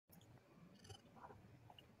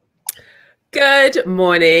Good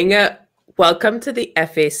morning. Welcome to the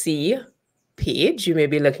FAC page. You may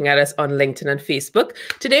be looking at us on LinkedIn and Facebook.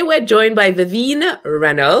 Today we're joined by Vivienne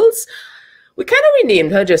Reynolds. We kind of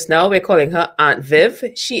renamed her just now. We're calling her Aunt Viv.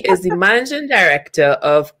 She is the managing director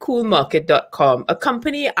of CoolMarket.com, a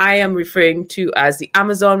company I am referring to as the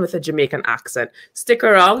Amazon with a Jamaican accent. Stick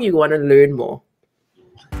around, you want to learn more.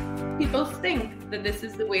 People think that this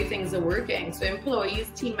is the way things are working. So employees,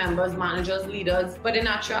 team members, managers, leaders, but in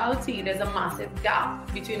actuality, there's a massive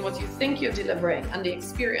gap between what you think you're delivering and the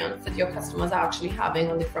experience that your customers are actually having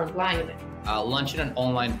on the front line. Launching an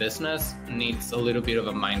online business needs a little bit of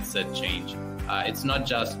a mindset change. It's not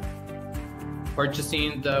just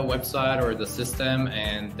purchasing the website or the system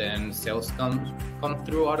and then sales come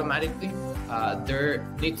through automatically. There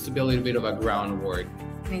needs to be a little bit of a groundwork.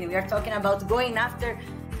 I mean, we are talking about going after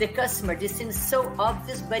the customer. This seems so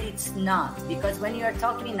obvious, but it's not, because when you are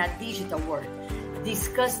talking in a digital world, this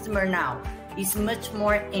customer now is much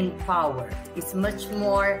more empowered. It's much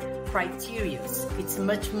more criterious. It's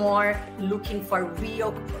much more looking for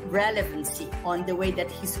real relevancy on the way that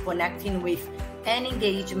he's connecting with any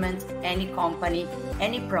engagement, any company,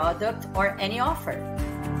 any product, or any offer.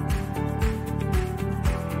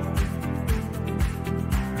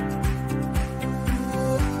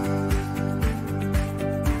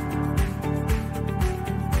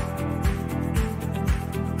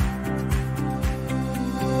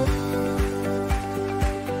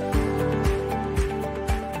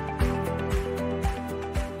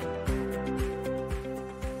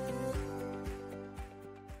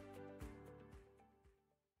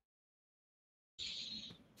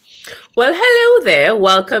 Well, hello there.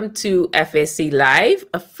 Welcome to FAC Live,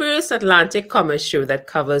 a first Atlantic commerce show that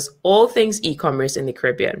covers all things e-commerce in the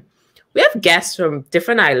Caribbean. We have guests from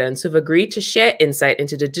different islands who've agreed to share insight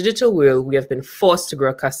into the digital world we have been forced to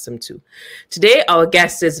grow accustomed to. Today, our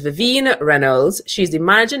guest is Vivienne Reynolds. She's the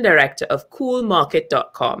managing director of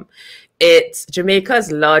CoolMarket.com. It's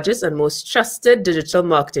Jamaica's largest and most trusted digital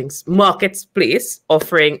marketplace,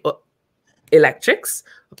 offering electrics,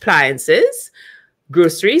 appliances,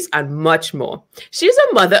 groceries, and much more. She's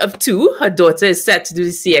a mother of two. Her daughter is set to do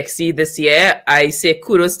the CXC this year. I say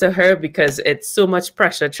kudos to her because it's so much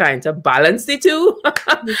pressure trying to balance the two.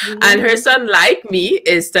 And her son, like me,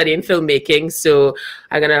 is studying filmmaking. So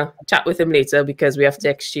I'm going to chat with him later because we have to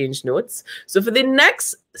exchange notes. So for the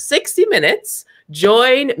next 60 minutes,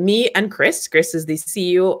 join me and Chris. Chris is the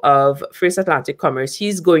CEO of First Atlantic Commerce.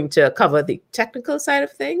 He's going to cover the technical side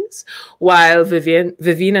of things, while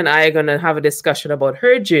Vivienne and I are going to have a discussion about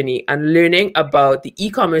her journey and learning about the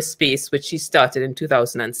e-commerce space, which she started in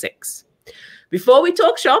 2006. Before we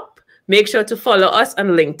talk shop, make sure to follow us on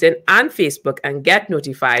LinkedIn and Facebook and get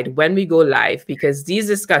notified when we go live, because these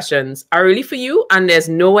discussions are really for you and there's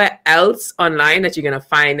nowhere else online that you're going to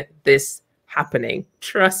find this happening.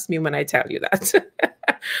 Trust me when I tell you that.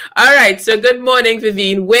 All right. So good morning,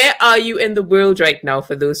 Vivienne. Where are you in the world right now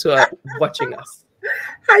for those who are watching us?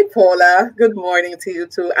 Hi, Paula. Good morning to you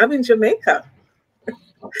too. I'm in Jamaica.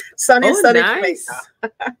 Sunny Nice.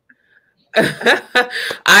 Jamaica.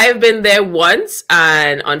 I've been there once,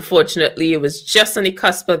 and unfortunately it was just on the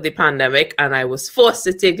cusp of the pandemic and I was forced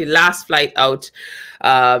to take the last flight out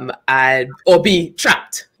or be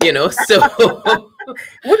trapped, so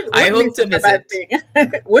I hope to visit.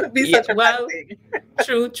 Would it be such a bad thing?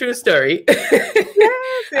 True story.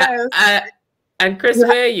 Yes. And Chris,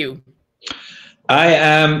 where are you? I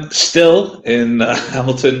am still in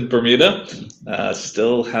Hamilton, Bermuda.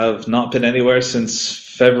 Still have not been anywhere since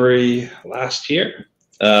February last year.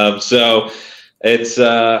 So it's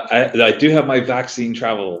I do have my vaccine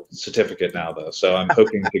travel certificate now, though. So I'm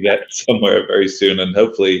hoping to get somewhere very soon and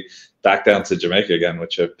hopefully back down to Jamaica again,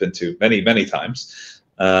 which I've been to many times.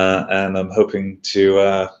 And I'm hoping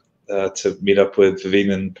to meet up with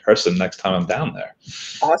Vivienne in person next time I'm down there.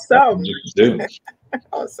 Awesome. Zoom.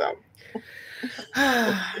 Awesome.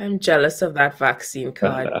 I'm jealous of that vaccine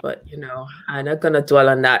card, but I'm not gonna dwell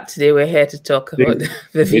on that. Today we're here to talk about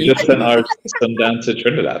Vivienne. We just sent our son down to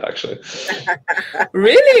Trinidad, actually.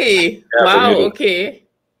 Really? Yeah, wow. Bermuda. Okay.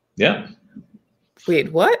 Yeah.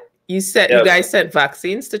 Wait, what? You said you guys sent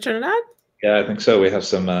vaccines to Trinidad? Yeah, I think so. We have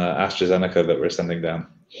some AstraZeneca that we're sending down.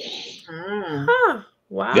 Huh.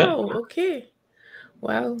 Wow. Yeah. Okay.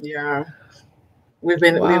 Wow. Yeah. We've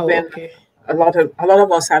been okay. a lot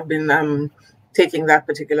of us have been taking that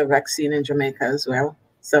particular vaccine in Jamaica as well.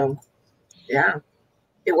 So yeah,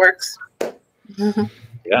 it works.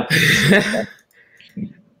 Yeah.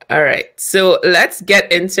 All right, so let's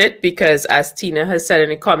get into it because as Tina has said in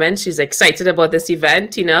the comments, she's excited about this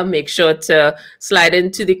event. Tina, make sure to slide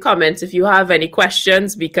into the comments if you have any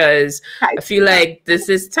questions because I feel like this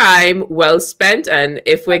is time well spent. And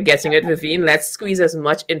if we're getting it, Vivienne, let's squeeze as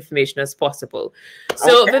much information as possible.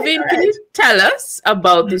 So Vivienne, can you tell us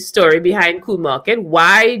about the story behind CoolMarket?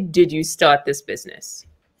 Why did you start this business?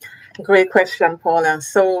 Great question, Paula.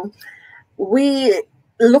 So we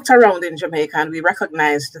looked around in Jamaica and we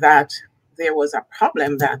recognized that there was a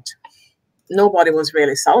problem that nobody was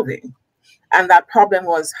really solving. And that problem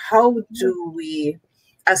was, how do we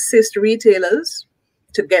assist retailers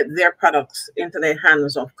to get their products into the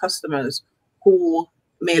hands of customers who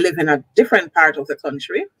may live in a different part of the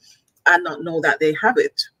country and not know that they have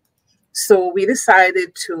it? So we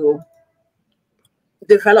decided to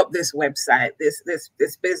develop this website, this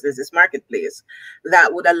business, this marketplace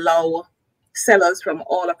that would allow sellers from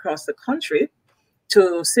all across the country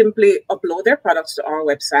to simply upload their products to our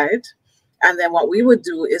website. And then what we would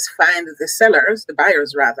do is find the sellers, the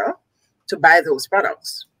buyers rather, to buy those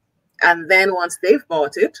products. And then once they've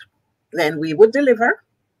bought it, then we would deliver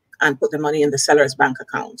and put the money in the seller's bank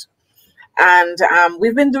account. And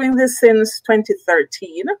we've been doing this since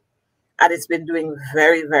 2013, and it's been doing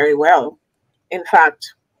very, very well. In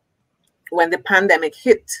fact, when the pandemic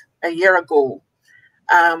hit a year ago,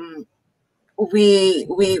 we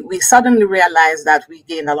suddenly realized that we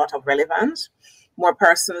gained a lot of relevance. More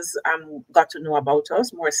persons got to know about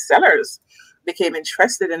us. More sellers became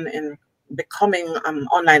interested in becoming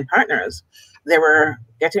online partners. They were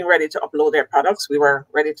getting ready to upload their products. We were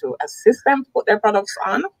ready to assist them to put their products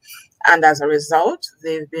on. And as a result,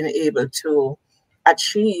 they've been able to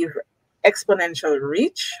achieve exponential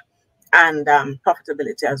reach and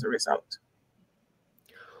profitability as a result.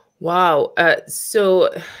 Wow.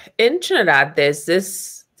 So in Trinidad, there's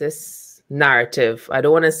this narrative. I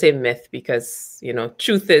don't want to say myth because, you know,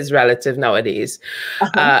 truth is relative nowadays.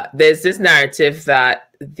 There's this narrative that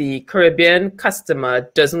the Caribbean customer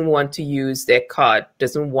doesn't want to use their card,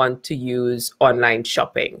 doesn't want to use online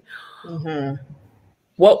shopping.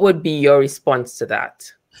 What would be your response to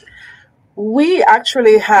that? We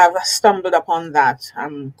actually have stumbled upon that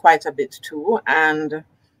quite a bit too. And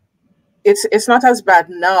it's not as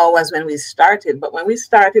bad now as when we started, but when we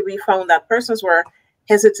started, we found that persons were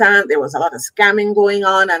hesitant. There was a lot of scamming going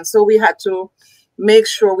on, and so we had to make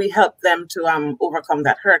sure we helped them to overcome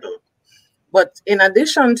that hurdle. But in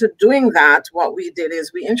addition to doing that, what we did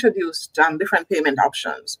is we introduced different payment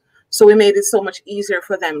options. So we made it so much easier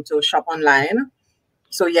for them to shop online.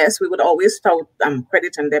 So yes, we would always tout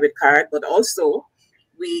credit and debit card, but also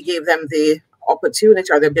we gave them the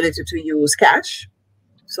opportunity or the ability to use cash.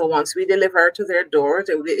 So once we deliver to their door,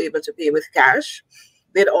 they will be able to pay with cash.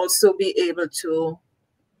 They'd also be able to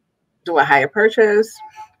do a higher purchase.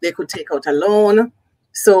 They could take out a loan.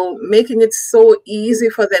 So making it so easy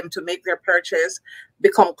for them to make their purchase,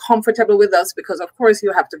 become comfortable with us, because of course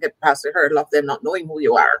you have to get past the hurdle of them not knowing who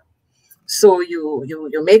you are. So you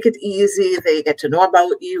make it easy. They get to know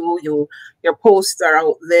about you. Your posts are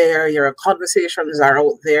out there. Your conversations are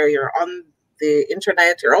out there. You're on the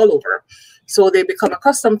internet. You're all over. So they become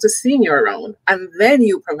accustomed to seeing you around. And then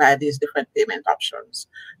you provide these different payment options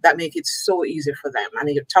that make it so easy for them. And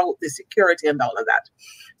you tout the security and all of that.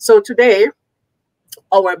 So today,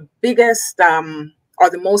 our biggest or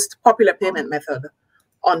the most popular payment method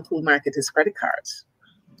on CoolMarket is credit cards,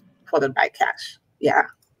 followed by cash. Yeah.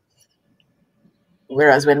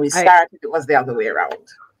 Whereas when we started, it was the other way around.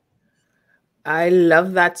 I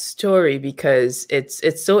love that story because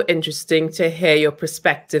it's so interesting to hear your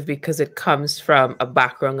perspective, because it comes from a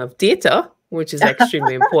background of data, which is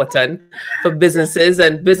extremely important for businesses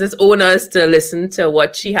and business owners to listen to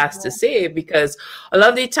what she has to say, because a lot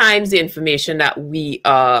of the times the information that we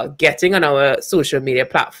are getting on our social media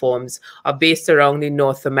platforms are based around the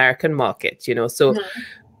North American market, you know. So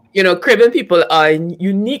you know, Caribbean people are a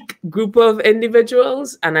unique group of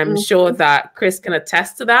individuals, and I'm sure that Chris can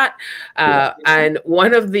attest to that. And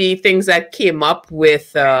one of the things that came up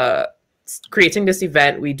with creating this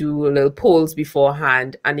event, we do little polls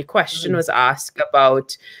beforehand, and the question was asked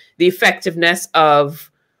about the effectiveness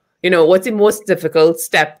of, you know, what's the most difficult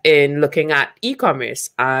step in looking at e-commerce,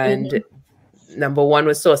 and number one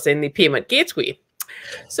was sourcing the payment gateway.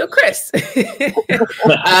 So, Chris,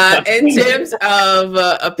 in terms of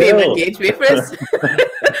a payment gateway, first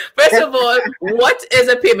of all, what is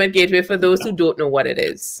a payment gateway for those who don't know what it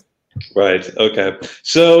is? Right. Okay.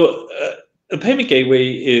 So, a payment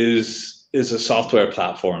gateway is a software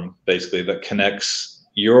platform basically that connects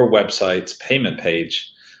your website's payment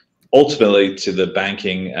page ultimately to the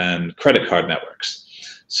banking and credit card networks.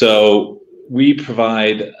 So, we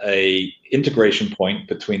provide a integration point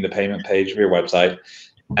between the payment page of your website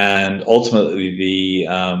and ultimately the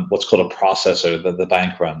what's called a processor that the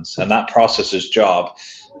bank runs. And that processor's job,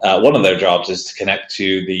 one of their jobs, is to connect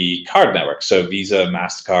to the card network. So Visa,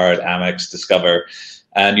 MasterCard, Amex, Discover,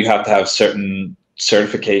 and you have to have certain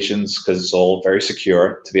certifications because it's all very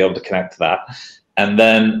secure to be able to connect to that. And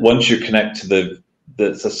then once you connect to the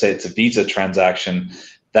let's say it's a Visa transaction,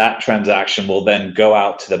 that transaction will then go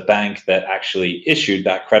out to the bank that actually issued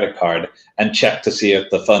that credit card and check to see if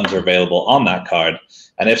the funds are available on that card.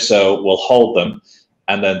 And if so, we'll hold them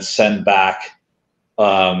and then send back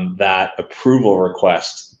that approval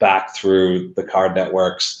request back through the card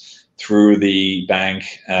networks, through the bank,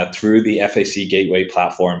 through the FAC gateway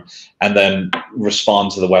platform, and then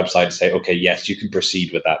respond to the website and say, okay, yes, you can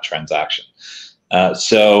proceed with that transaction.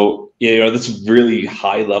 So, that's a really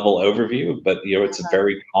high level overview, but, it's a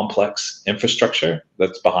very complex infrastructure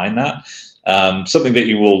that's behind that. Something that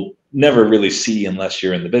you will never really see unless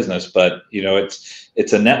you're in the business, but,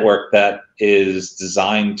 it's a network that is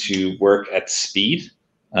designed to work at speed.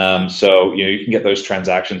 So, you can get those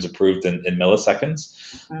transactions approved in milliseconds.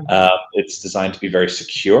 It's designed to be very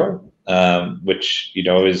secure, which,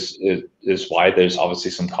 is why there's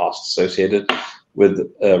obviously some costs associated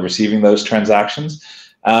with receiving those transactions.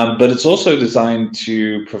 But it's also designed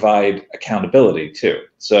to provide accountability too.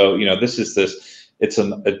 So, it's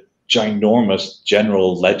a ginormous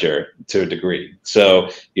general ledger to a degree. So,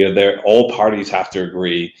 all parties have to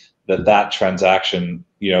agree that that transaction,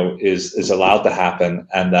 is allowed to happen,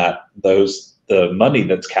 and that the money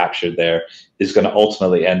that's captured there is going to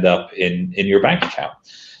ultimately end up in your bank account.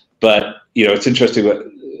 But, it's interesting what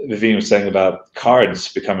Vivienne was saying about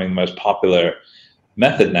cards becoming the most popular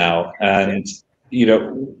method now. And,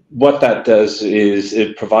 what that does is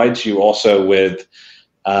it provides you also with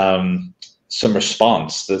some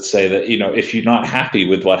response that say that, if you're not happy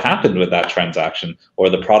with what happened with that transaction or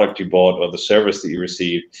the product you bought or the service that you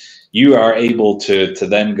received, you are able to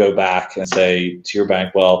then go back and say to your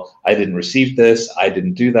bank, well, I didn't receive this, I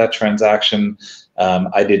didn't do that transaction,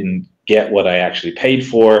 I didn't get what I actually paid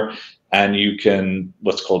for, and you can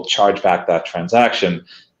what's called charge back that transaction.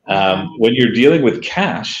 When you're dealing with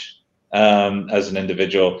cash as an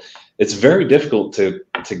individual, it's very difficult to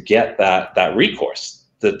get that recourse.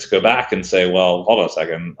 To go back and say, well, hold on a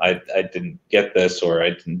second, I didn't get this, or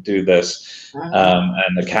I didn't do this.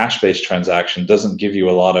 And the cash-based transaction doesn't give you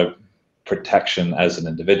a lot of protection as an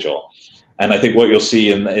individual. And I think what you'll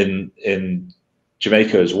see in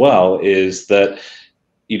Jamaica as well is that,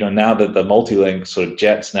 now that the multi-link sort of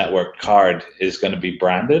Jets network card is going to be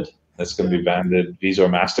branded, that's going to be branded Visa or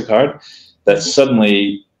MasterCard, that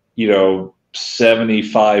suddenly,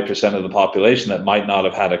 75% of the population that might not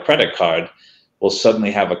have had a credit card will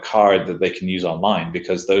suddenly have a card that they can use online,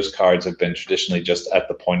 because those cards have been traditionally just at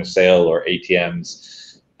the point of sale or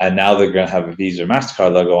ATMs, and now they're going to have a Visa or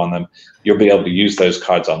MasterCard logo on them. You'll be able to use those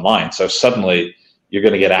cards online. So suddenly you're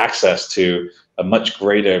going to get access to a much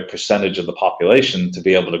greater percentage of the population to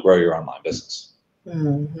be able to grow your online business.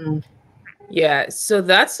 Yeah, so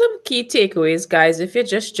that's some key takeaways, guys. If you're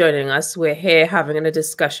just joining us, we're here having a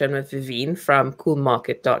discussion with Vivienne from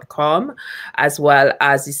CoolMarket.com, as well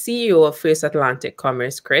as the CEO of First Atlantic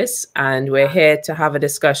Commerce, Chris. And we're here to have a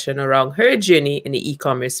discussion around her journey in the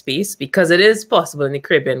e-commerce space, because it is possible in the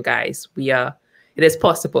Caribbean, guys. It is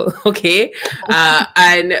possible, okay?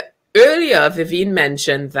 And earlier, Vivienne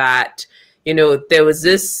mentioned that, there was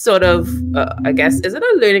this sort of, I guess, is it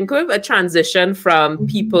a learning curve, a transition from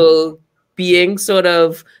people being sort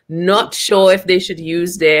of not sure if they should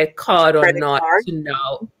use their card or not to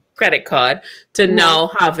now credit card to now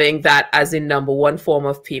having that as a number one form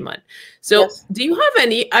of payment. So do you have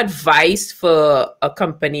any advice for a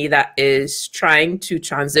company that is trying to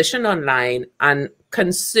transition online and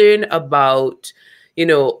concerned about,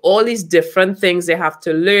 all these different things they have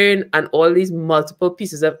to learn and all these multiple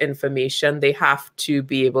pieces of information they have to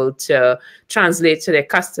be able to translate to their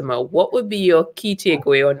customer? What would be your key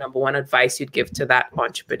takeaway or number one advice you'd give to that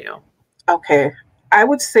entrepreneur? Okay. I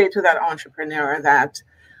would say to that entrepreneur that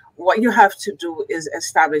what you have to do is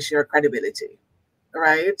establish your credibility,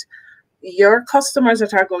 right? Your customers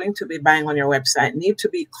that are going to be buying on your website need to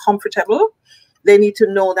be comfortable. They need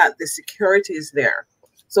to know that the security is there.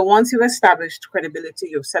 So once you've established credibility,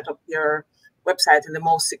 you've set up your website in the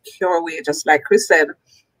most secure way, just like Chris said,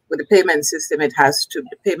 with the payment system,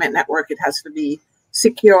 the payment network, it has to be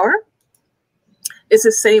secure. It's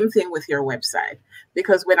the same thing with your website,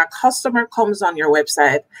 because when a customer comes on your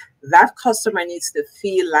website, that customer needs to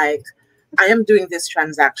feel like, I am doing this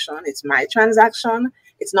transaction. It's my transaction.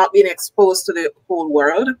 It's not being exposed to the whole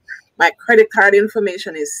world. My credit card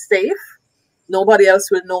information is safe. Nobody else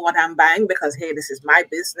will know what I'm buying because, hey, this is my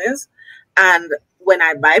business. And when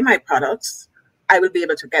I buy my products, I will be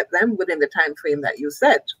able to get them within the time frame that you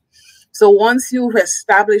set. So once you've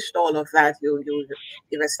established all of that, you've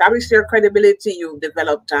established your credibility, you've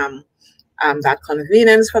developed that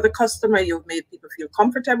convenience for the customer, you've made people feel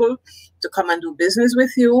comfortable to come and do business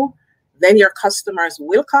with you, then your customers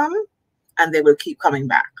will come and they will keep coming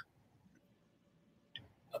back.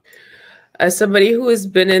 As somebody who has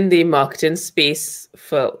been in the marketing space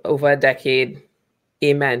for over a decade,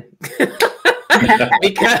 amen.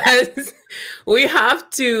 Because we have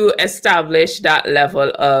to establish that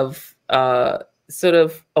level of sort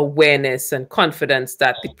of awareness and confidence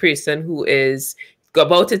that the person who is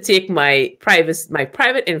about to take my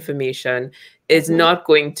private information is not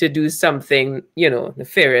going to do something,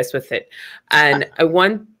 nefarious with it. And I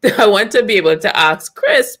want to be able to ask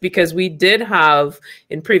Chris, because we did have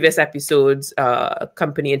in previous episodes a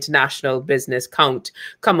company international business count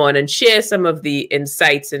come on and share some of the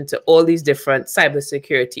insights into all these different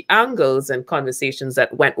cybersecurity angles and conversations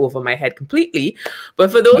that went over my head completely.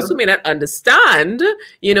 But for those who may not understand,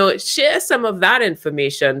 share some of that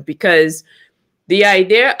information, because the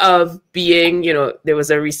idea of being, there was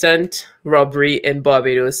a recent robbery in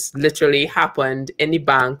Barbados, literally happened in the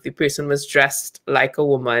bank. The person was dressed like a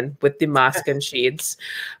woman with the mask and shades.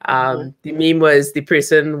 The meme was the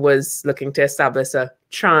person was looking to establish a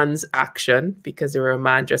transaction because they were a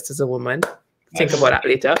man dressed as a woman. Think about that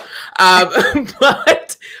later.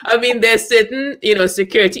 But I mean, there's certain,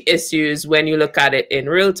 security issues when you look at it in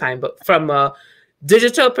real time, but from a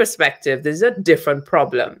digital perspective, these are different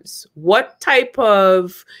problems. What type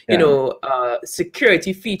of,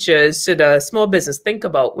 security features should a small business think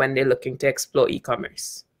about when they're looking to explore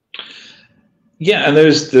e-commerce? Yeah, and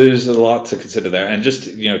there's a lot to consider there. And just,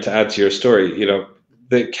 to add to your story,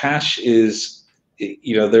 the cash is,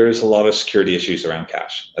 there is a lot of security issues around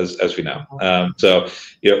cash, as we know. So,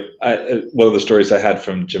 one of the stories I had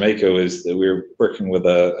from Jamaica was that we were working with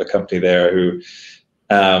a company there who,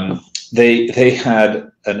 they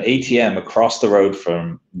had an ATM across the road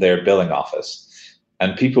from their billing office,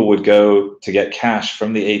 and people would go to get cash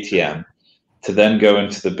from the ATM to then go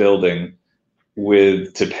into the building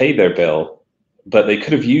to pay their bill, but they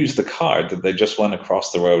could have used the card that they just went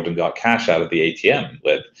across the road and got cash out of the ATM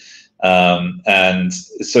with. And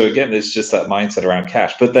so again, there's just that mindset around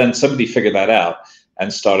cash. But then somebody figured that out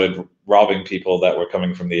and started robbing people that were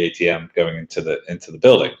coming from the ATM going into the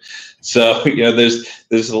building. So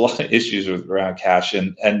there's a lot of issues around cash,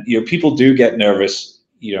 and people do get nervous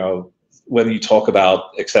when you talk about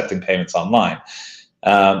accepting payments online.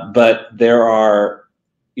 But there are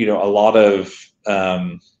a lot of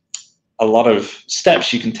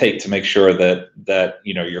steps you can take to make sure that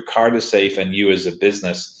your card is safe and you as a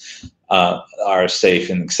business are safe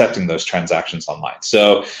in accepting those transactions online.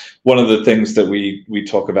 So one of the things that we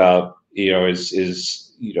talk about,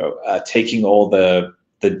 is taking all the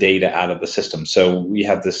data out of the system. So we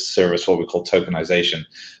have this service, what we call tokenization,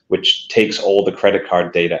 which takes all the credit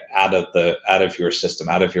card data out of your system,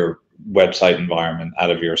 out of your website environment,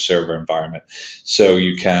 out of your server environment. So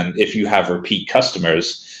you can, if you have repeat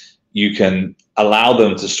customers, you can allow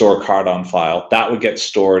them to store a card on file. That would get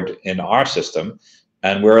stored in our system.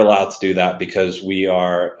 And we're allowed to do that because we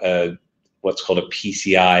are what's called a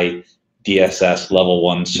PCI DSS level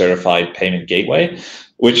 1 certified payment gateway,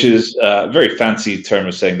 which is a very fancy term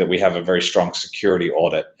of saying that we have a very strong security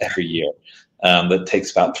audit every year that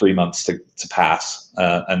takes about 3 months to pass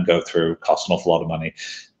and go through, costs an awful lot of money.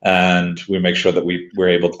 And we make sure that we're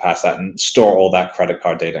able to pass that and store all that credit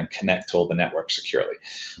card data and connect to all the network securely.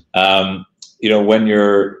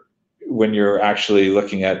 When you're actually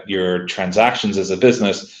looking at your transactions as a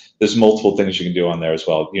business, there's multiple things you can do on there as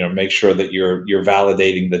well. Make sure that you're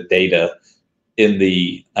validating the data in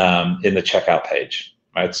the checkout page,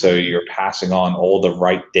 right? So you're passing on all the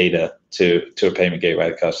right data to a payment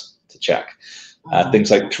gateway to check. Things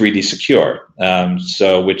like 3D Secure,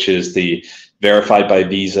 which is the verified by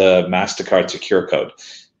Visa, MasterCard secure code.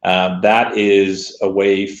 That is a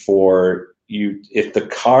way for you, if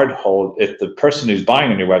the person who's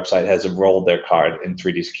buying on your website has enrolled their card in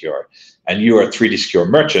 3D Secure, and you are a 3D Secure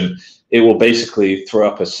merchant, it will basically throw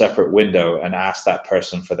up a separate window and ask that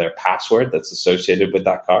person for their password that's associated with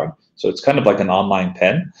that card. So it's kind of like an online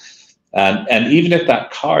PIN. And even if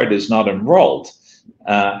that card is not enrolled,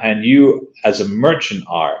 and you as a merchant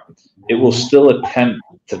are, it will still attempt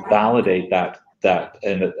to validate that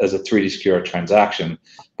as a 3D Secure transaction.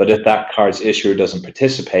 But if that card's issuer doesn't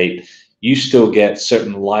participate, you still get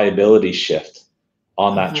certain liability shift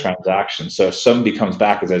on that transaction. So if somebody comes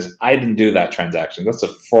back and says, I didn't do that transaction, that's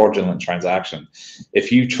a fraudulent transaction.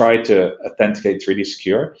 If you try to authenticate 3D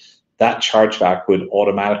Secure, that chargeback would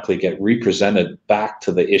automatically get represented back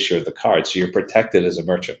to the issuer of the card. So you're protected as a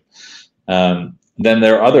merchant. Then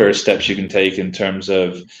there are other steps you can take in terms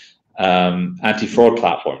of anti-fraud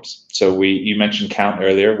platforms. So you mentioned Count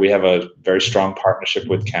earlier. We have a very strong partnership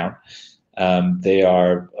with Count. They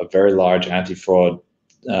are a very large anti-fraud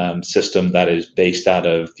system that is based out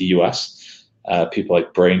of the US. People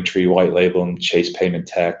like Braintree white label and Chase Payment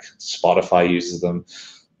Tech, Spotify uses them.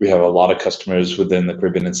 We have a lot of customers within the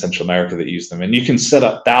Caribbean and Central America that use them. And you can set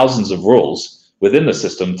up thousands of rules within the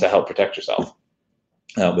system to help protect yourself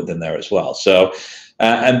within there as well. So,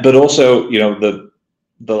 but also, you know,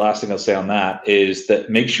 the last thing I'll say on that is that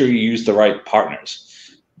make sure you use the right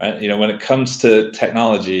partners, right? You know, when it comes to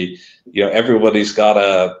technology, you know, everybody's got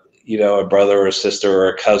a brother or a sister or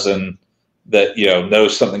a cousin that, you know,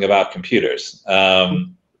 knows something about computers.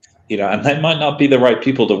 You know, and they might not be the right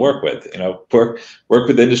people to work with. You know, work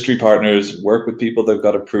with industry partners, work with people that've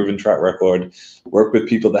got a proven track record, work with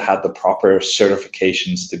people that have the proper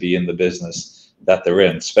certifications to be in the business that they're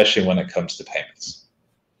in, especially when it comes to payments.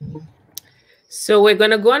 So we're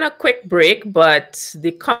going to go on a quick break, but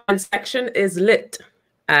the comment section is lit.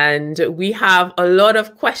 And we have a lot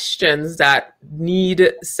of questions that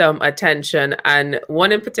need some attention. And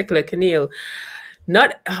one in particular, Keneal,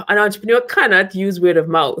 not an entrepreneur cannot use word of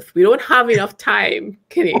mouth. We don't have enough time,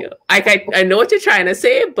 Keneal. I know what you're trying to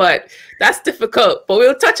say, but that's difficult. But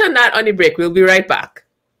we'll touch on that on the break. We'll be right back.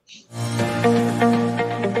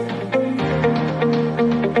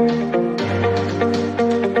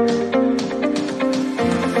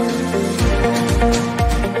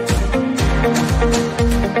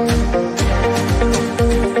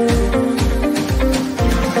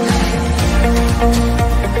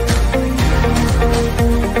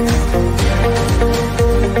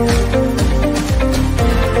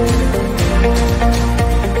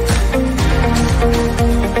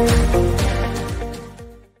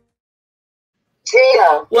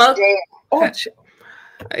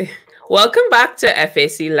 Welcome back to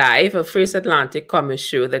FAC Live, a First Atlantic commerce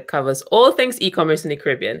show that covers all things e-commerce in the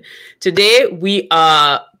Caribbean. Today, we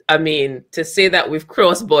are, to say that we've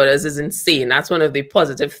crossed borders is insane. That's one of the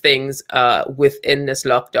positive things within this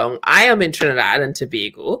lockdown. I am in Trinidad and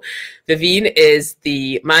Tobago. Vivienne is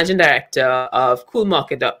the managing director of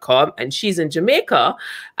CoolMarket.com, and she's in Jamaica.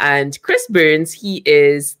 And Chris Burns, he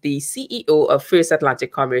is the CEO of First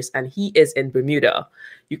Atlantic Commerce, and he is in Bermuda.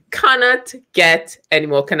 You cannot get any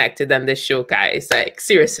more connected than this show, guys. Like,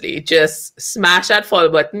 seriously, just smash that follow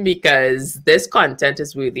button because this content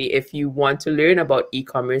is worthy if you want to learn about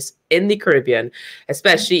e-commerce in the Caribbean,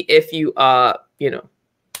 especially if you are, you know,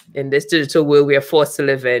 in this digital world we are forced to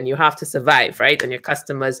live in. You have to survive, right? And your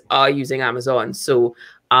customers are using Amazon. So,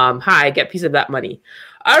 get a piece of that money.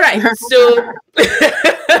 All right. So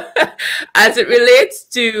as it relates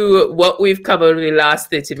to what we've covered in the last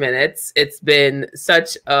 30 minutes, it's been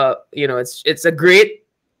such a, it's a great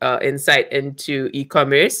insight into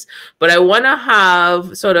e-commerce, but I want to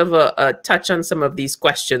have sort of a touch on some of these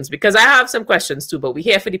questions because I have some questions too, but we're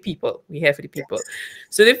here for the people.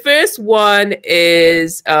 So the first one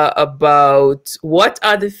is about what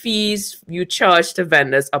are the fees you charge to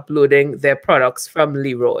vendors uploading their products from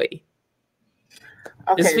Leroy?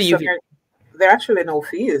 Okay, so there are actually no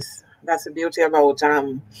fees. That's the beauty about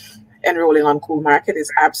enrolling on CoolMarket. It's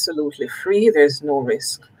absolutely free. There's no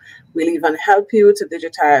risk. We'll even help you to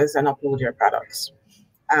digitize and upload your products.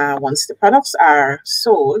 Once the products are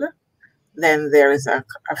sold, then there is a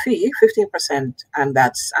fee, 15%, and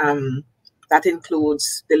that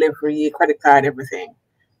includes delivery, credit card, everything.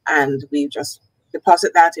 And we just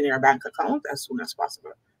deposit that in your bank account as soon as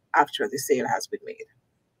possible after the sale has been made.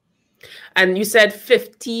 And you said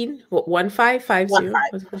 15, what,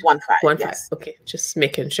 1550? 15, yes. Okay, just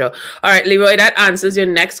making sure. All right, Leroy, that answers your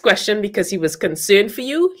next question because he was concerned for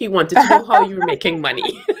you. He wanted to know how you were making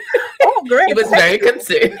money. Oh, great. He was very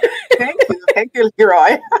concerned. Thank you,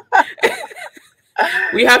 Leroy.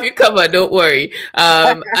 We have you covered, don't worry.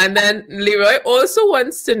 And then Leroy also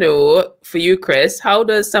wants to know, for you, Chris, how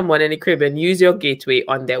does someone in the Caribbean use your gateway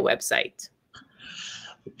on their website?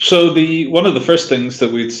 So one of the first things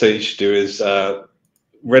that we'd say you should do is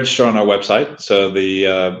register on our website. So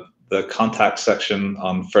the contact section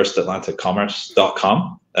on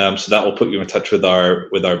firstatlanticcommerce.com. So that will put you in touch with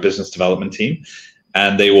our business development team,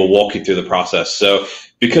 and they will walk you through the process. So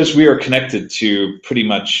because we are connected to pretty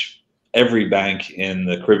much every bank in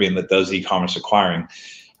the Caribbean that does e-commerce acquiring,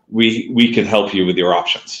 we can help you with your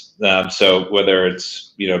options. So whether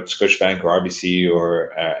it's, you know, Scotiabank or RBC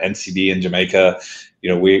or NCB in Jamaica, you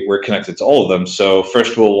know, we're connected to all of them. So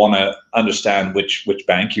first we'll want to understand which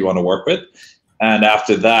bank you want to work with. And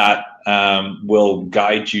after that, we'll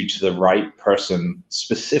guide you to the right person,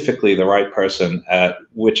 specifically the right person at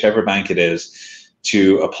whichever bank it is,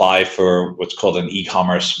 to apply for what's called an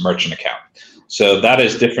e-commerce merchant account. So that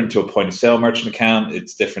is different to a point of sale merchant account.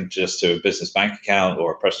 It's different just to a business bank account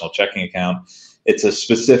or a personal checking account. It's a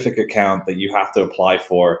specific account that you have to apply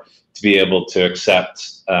for to be able to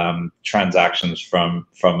accept transactions from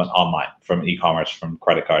e-commerce, from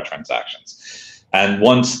credit card transactions. And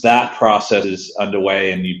once that process is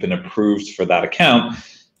underway and you've been approved for that account,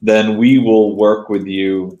 then we will work with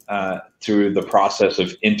you through the process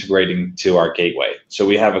of integrating to our gateway. So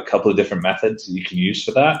we have a couple of different methods that you can use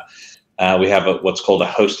for that. We have what's called a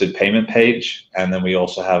hosted payment page, and then we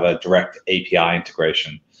also have a direct API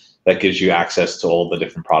integration that gives you access to all the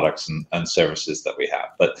different products and services that we have.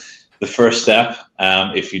 But the first step,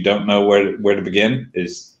 if you don't know where to begin,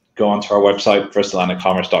 is go onto our website,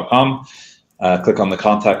 firstatlanticcommerce.com. Click on the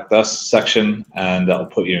Contact Us section, and that'll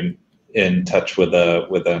put you in touch with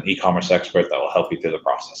an e-commerce expert that will help you through the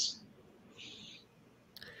process.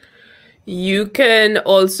 You can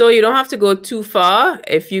also, you don't have to go too far.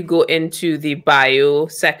 If you go into the bio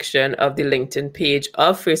section of the LinkedIn page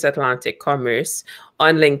of First Atlantic Commerce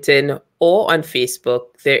on LinkedIn or on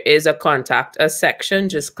Facebook, there is a Contact Us section.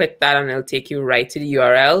 Just click that and it'll take you right to the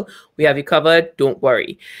URL. We have you covered. Don't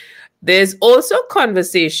worry. There's also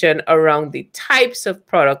conversation around the types of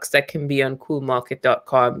products that can be on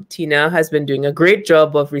CoolMarket.com. Tina has been doing a great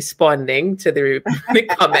job of responding to the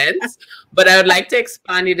comments, but I would like to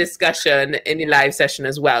expand the discussion in the live session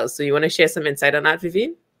as well. So you want to share some insight on that,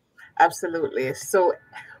 Vivienne? Absolutely. So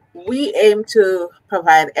we aim to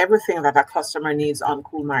provide everything that a customer needs on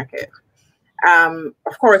CoolMarket.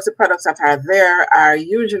 Of course, the products that are there are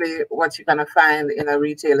usually what you're going to find in a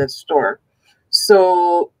retailer's store.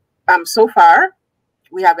 So so far,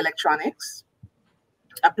 we have electronics,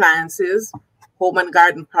 appliances, home and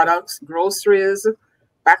garden products, groceries,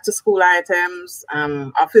 back-to-school items,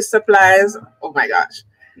 office supplies. Oh my gosh,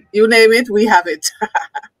 you name it, we have it.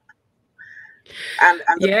 and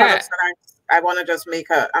the products that I want to just make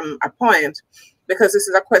a point, because this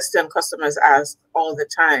is a question customers ask all the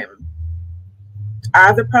time.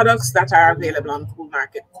 Are the products that are available on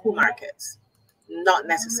CoolMarket CoolMarkets? Not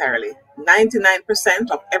necessarily.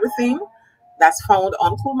 99% of everything that's found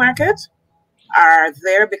on CoolMarket are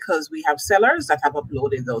there because we have sellers that have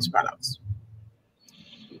uploaded those products.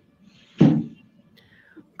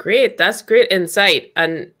 Great. That's great insight.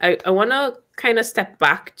 And I want to kind of step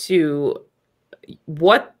back to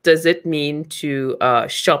what does it mean to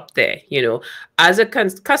shop there? You know, as a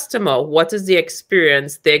customer, what is the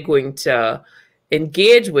experience they're going to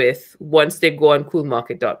engage with once they go on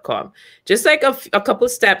CoolMarket.com? Just like a couple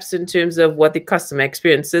steps in terms of what the customer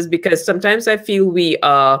experience is, because sometimes I feel we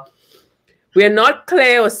are not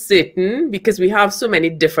clear or certain because we have so many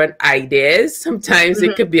different ideas. Sometimes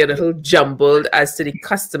it could be a little jumbled as to the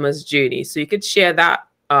customer's journey. So you could share that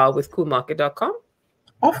with CoolMarket.com.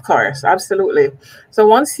 Of course, absolutely. So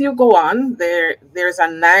once you go on, there's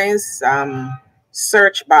a nice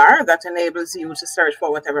search bar that enables you to search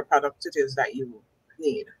for whatever product it is that you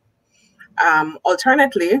need.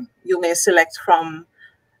 Alternately, you may select from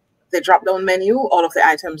the drop-down menu. All of the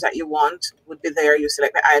items that you want would be there. You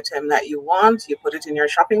select the item that you want, you put it in your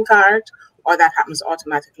shopping cart, or that happens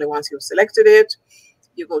automatically once you've selected it.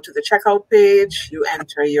 You go to the checkout page, you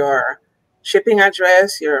enter your shipping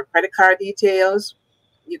address, your credit card details,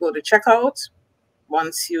 you go to checkout.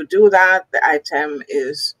 Once you do that, the item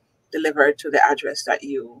is delivered to the address that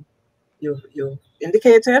you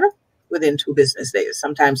indicated within 2 business days.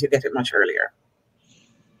 Sometimes you get it much earlier.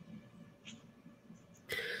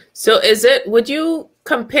 So would you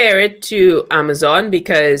compare it to Amazon?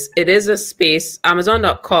 Because it is a space,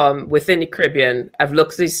 Amazon.com within the Caribbean, I've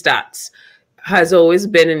looked at the stats, has always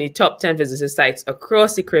been in the top 10 visitor sites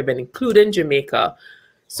across the Caribbean, including Jamaica.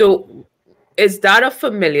 So is that a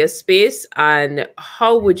familiar space, and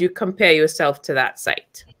how would you compare yourself to that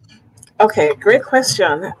site? Okay, great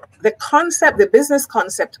question. The business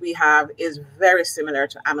concept we have is very similar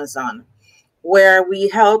to Amazon, where we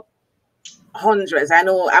help hundreds. I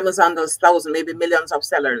know Amazon does thousands, maybe millions of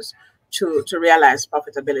sellers to realize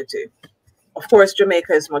profitability. Of course,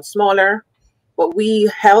 Jamaica is much smaller, but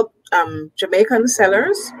we help Jamaican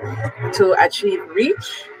sellers to achieve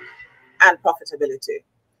reach and profitability.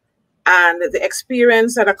 And the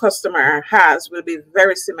experience that a customer has will be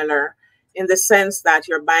very similar in the sense that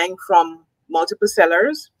you're buying from multiple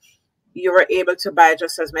sellers. You are able to buy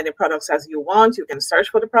just as many products as you want. You can search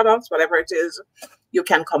for the products, whatever it is. You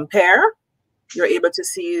can compare. You're able to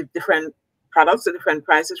see different products, the different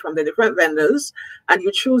prices from the different vendors, and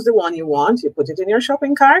you choose the one you want. You put it in your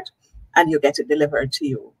shopping cart, and you get it delivered to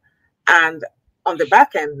you. And on the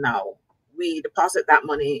back end now, we deposit that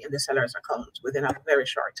money in the seller's account within a very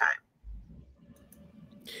short time.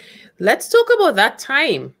 Let's talk about that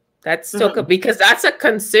time. Let's talk because that's a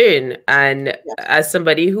concern. And as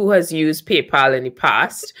somebody who has used PayPal in the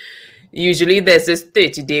past, usually there's this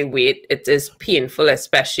 30-day wait. It is painful,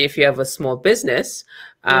 especially if you have a small business.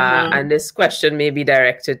 And this question may be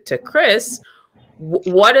directed to Chris.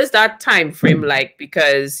 What is that time frame like?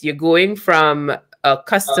 Because you're going from a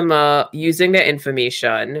customer using their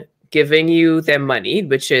information, giving you their money,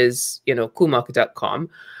 which is, CoolMarket.com.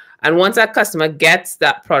 And once that customer gets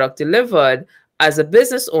that product delivered, as a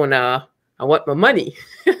business owner, I want my money.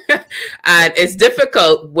 And it's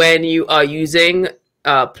difficult when you are using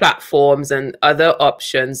platforms and other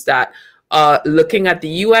options that are looking at the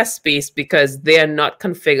US space because they are not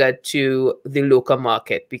configured to the local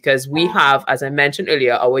market. Because we have, as I mentioned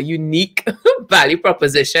earlier, our unique value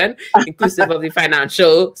proposition, inclusive of the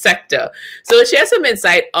financial sector. So share some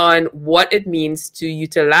insight on what it means to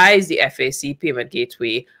utilize the FAC payment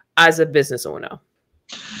gateway as a business owner.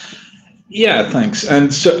 Yeah, thanks.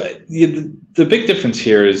 And so the big difference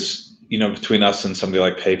here is, between us and somebody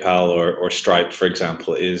like PayPal or Stripe, for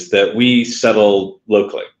example, is that we settle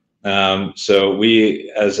locally. So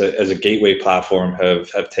we, as a gateway platform,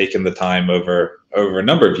 have taken the time over a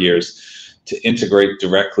number of years to integrate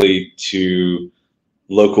directly to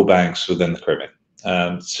local banks within the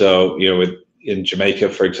Caribbean. So, in Jamaica,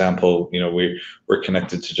 for example, we're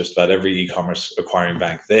connected to just about every e-commerce acquiring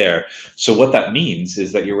bank there. So what that means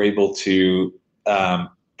is that you're able to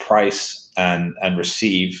price and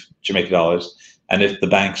receive Jamaican dollars. And if the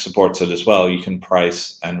bank supports it as well, you can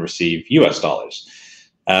price and receive US dollars.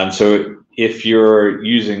 So if you're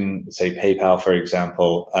using, say, PayPal, for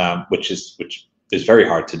example, which is very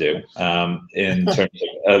hard to do in terms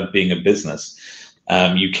of being a business,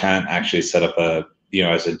 you can't actually set up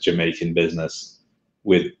as a Jamaican business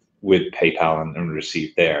with PayPal and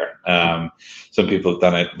receive there. Some people have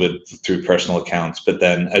done it through personal accounts, but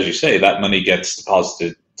then, as you say, that money gets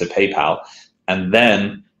deposited to PayPal, and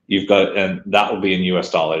then that will be in US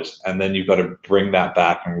dollars, and then you've got to bring that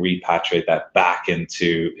back and repatriate that back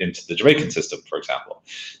into the Jamaican system, for example.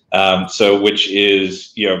 So which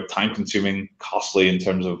is time consuming, costly in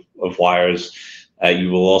terms of wires.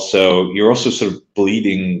 You're also sort of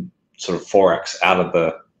bleeding sort of Forex out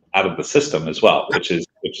of the system as well, which is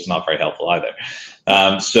not very helpful either.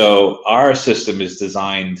 So our system is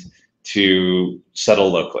designed to settle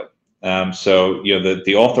locally. So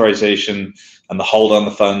the authorization and the hold on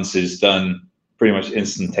the funds is done pretty much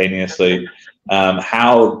instantaneously.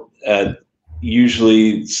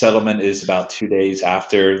 Usually settlement is about 2 days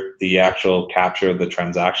after the actual capture of the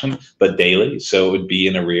transaction, but daily, so it would be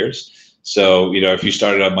in arrears. So, if you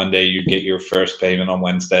started on Monday, you get your first payment on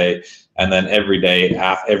Wednesday, and then every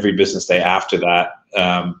business day after that,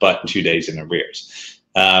 but 2 days in arrears.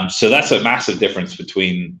 So that's a massive difference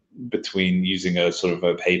between using a sort of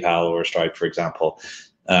a PayPal or a Stripe, for example,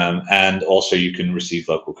 and also you can receive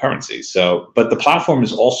local currency. So, but the platform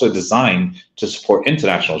is also designed to support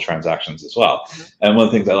international transactions as well. And one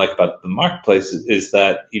of the things I like about the marketplace is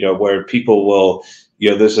that where people will,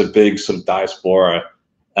 there's a big sort of diaspora.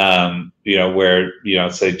 Where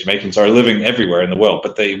say Jamaicans are living everywhere in the world,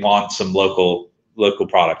 but they want some local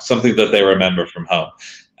products, something that they remember from home.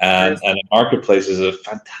 And a marketplace is a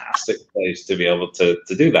fantastic place to be able to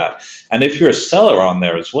do that. And if you're a seller on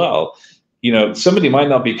there as well, somebody might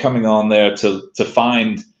not be coming on there to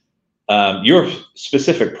find your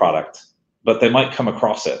specific product, but they might come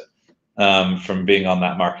across it from being on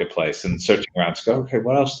that marketplace and searching around to go, okay,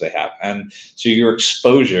 what else do they have? And so your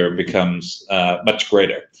exposure becomes much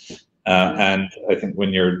greater. And I think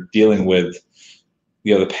when you're dealing with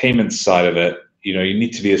the payments side of it, you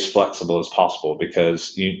need to be as flexible as possible,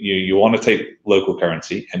 because you want to take local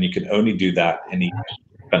currency, and you can only do that in each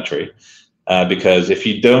country. Because if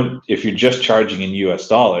you're just charging in US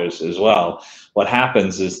dollars as well, what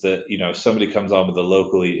happens is that if somebody comes on with a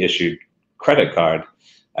locally issued credit card,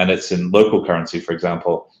 and it's in local currency, for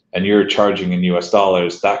example, and you're charging in US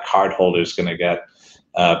dollars, that card holder is going to get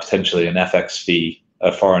potentially an FX fee,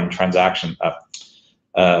 a foreign transaction,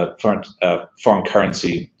 foreign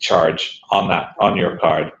currency charge on your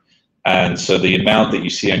card. And so the amount that you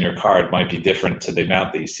see on your card might be different to the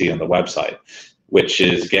amount that you see on the website, which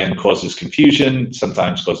is, again, causes confusion,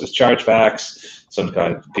 sometimes causes chargebacks. some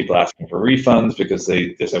kind of people asking for refunds because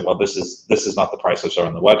they said, well, this is not the price I saw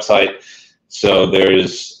on the website. So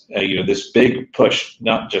there's this big push,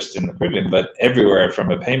 not just in the Caribbean, but everywhere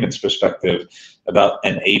from a payments perspective, about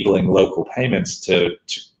enabling local payments to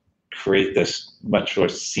create this much more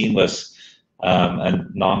seamless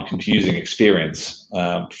and non-confusing experience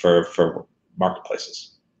for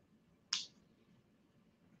marketplaces.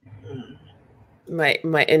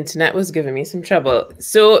 My internet was giving me some trouble.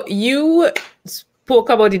 So you spoke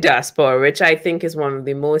about the diaspora, which I think is one of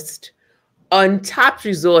the most untapped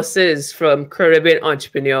resources from Caribbean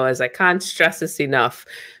entrepreneurs. I can't stress this enough.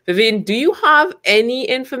 Vivienne, do you have any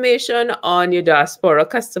information on your diaspora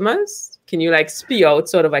customers? Can you speak out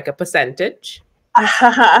sort of like a percentage?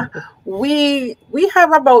 We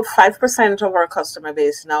have about 5% of our customer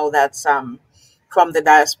base now that's from the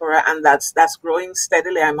diaspora, and that's growing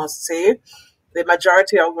steadily, I must say. The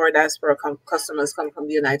majority of our diaspora customers come from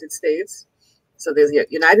the United States. So there's the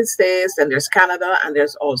United States, and there's Canada, and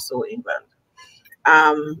there's also England.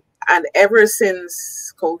 And ever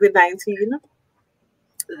since COVID-19,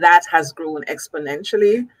 that has grown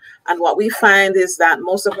exponentially. And what we find is that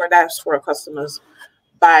most of our diaspora customers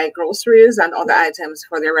buy groceries and other items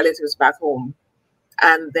for their relatives back home.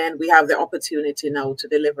 And then we have the opportunity now to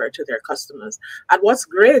deliver to their customers. And what's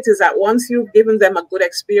great is that once you've given them a good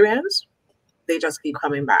experience, they just keep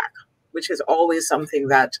coming back, which is always something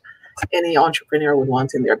that any entrepreneur would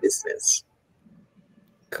want in their business.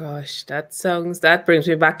 Gosh, that brings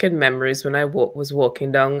me back in memories when I was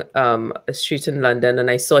walking down a street in London and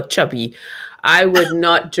I saw Chubby. I would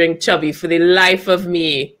not drink Chubby for the life of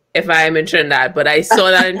me if I am in Trinidad, but I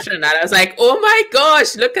saw that in Trinidad. I was like, oh my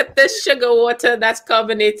gosh, look at this sugar water that's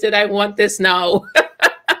carbonated. I want this now.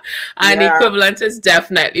 And equivalent is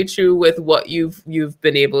definitely true with what you've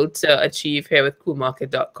been able to achieve here with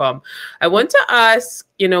CoolMarket.com. I want to ask,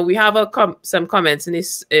 we have some comments in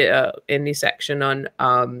this section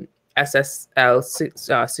on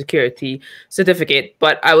SSL security certificate,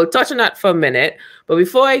 but I will touch on that for a minute. But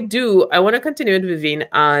before I do, I want to continue with Vivienne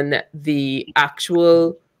on the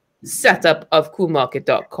actual setup of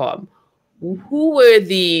CoolMarket.com. Who were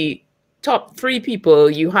the top 3 people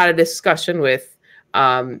you had a discussion with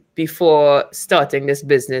before starting this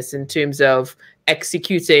business in terms of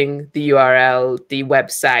executing the URL, the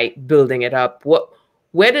website, building it up?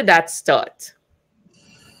 Where did that start?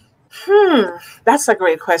 That's a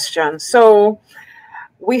great question. So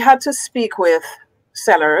we had to speak with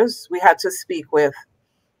sellers, we had to speak with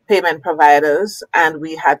payment providers, and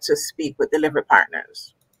we had to speak with delivery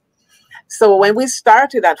partners. So when we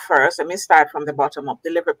started at first, let me start from the bottom up,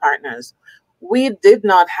 delivery partners, we did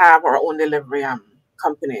not have our own delivery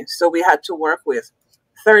company. So we had to work with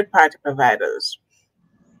third-party providers.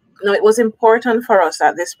 Now, it was important for us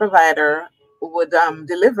that this provider would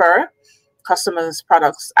deliver customers'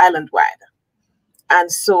 products island-wide. And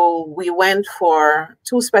so we went for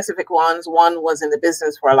 2 specific ones. One was in the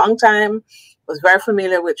business for a long time, was very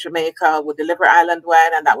familiar with Jamaica, would deliver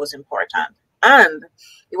island-wide, and that was important. And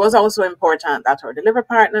it was also important that our delivery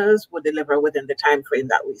partners would deliver within the time frame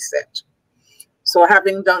that we set. So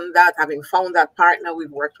having done that, having found that partner,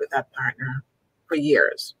 we've worked with that partner for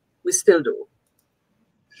years. We still do.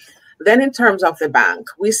 Then in terms of the bank,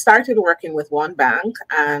 we started working with one bank,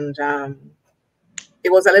 and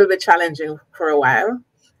it was a little bit challenging for a while.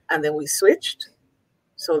 And then we switched.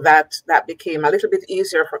 So that became a little bit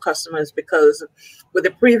easier for customers, because with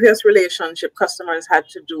the previous relationship, customers had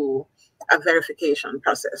to do a verification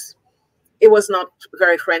process. It was not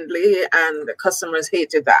very friendly, and the customers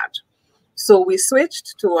hated that. So we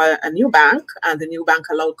switched to a new bank, and the new bank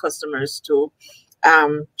allowed customers to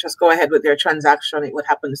just go ahead with their transaction. It would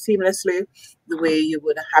happen seamlessly, the way you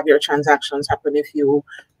would have your transactions happen if you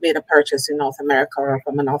made a purchase in North America or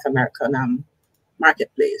from a North American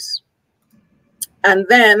marketplace. And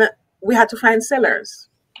then we had to find sellers.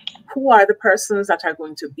 Who are the persons that are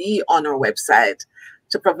going to be on our website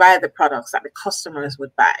to provide the products that the customers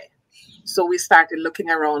would buy? So we started looking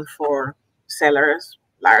around for sellers,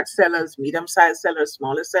 large sellers, medium-sized sellers,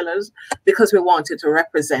 smaller sellers, because we wanted to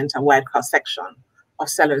represent a wide cross-section of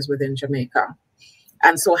sellers within Jamaica.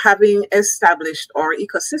 And so having established our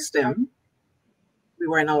ecosystem, we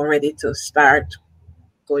were now ready to start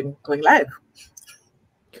going live.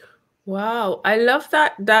 Wow, I love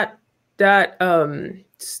that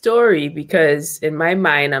story, because in my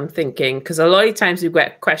mind I'm thinking, because a lot of times you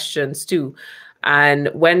get questions too, and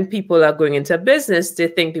when people are going into business, they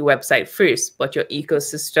think the website first, but your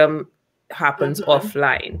ecosystem happens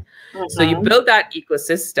offline. So you build that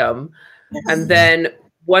ecosystem, and then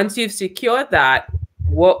once you've secured that,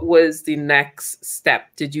 what was the next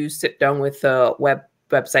step? Did you sit down with a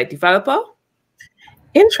website developer?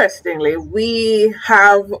 Interestingly, we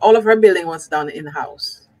have all of our building was done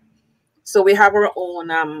in-house. So we have our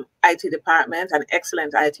own IT department, an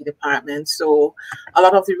excellent IT department. So a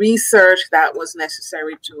lot of the research that was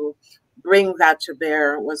necessary to bring that to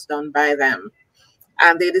bear was done by them.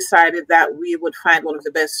 And they decided that we would find one of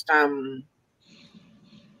the best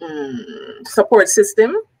support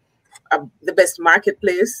system, the best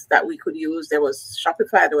marketplace that we could use. There was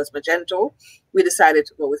Shopify, there was Magento. We decided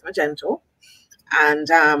to go with Magento. And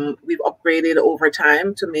we've upgraded over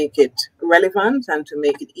time to make it relevant and to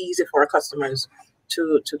make it easy for our customers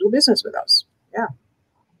to do business with us. Yeah.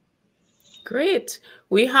 Great.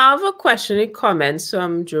 We have a question and comments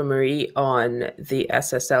from Drew Marie on the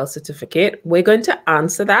SSL certificate. We're going to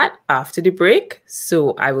answer that after the break.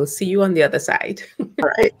 So I will see you on the other side. All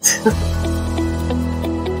right.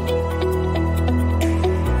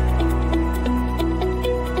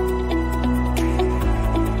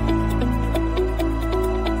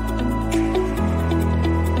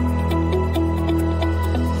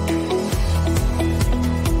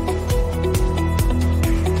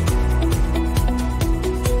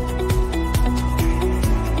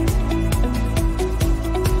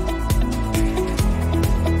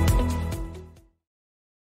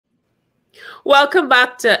 Welcome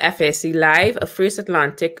back to FSC Live, a First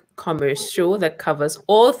Atlantic commerce show that covers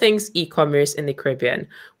all things e-commerce in the Caribbean.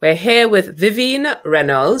 We're here with Vivienne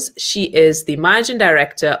Reynolds. She is the managing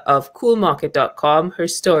director of CoolMarket.com. Her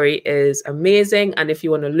story is amazing. And if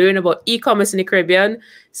you want to learn about e-commerce in the Caribbean,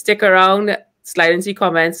 stick around, slide into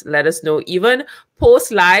comments, let us know. Even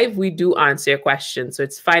post live, we do answer your questions. So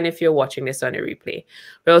it's fine if you're watching this on a replay.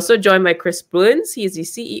 We're also joined by Chris Burns. He is the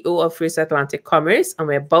CEO of First Atlantic Commerce, and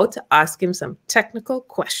we're about to ask him some technical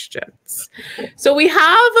questions. So we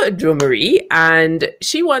have Drew Marie, and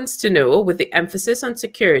she wants to know, with the emphasis on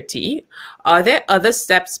security, are there other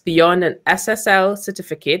steps beyond an SSL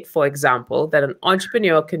certificate, for example, that an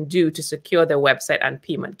entrepreneur can do to secure their website and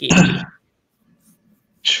payment gateway?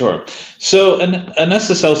 Sure. So an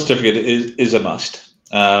SSL certificate is a must.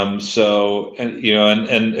 And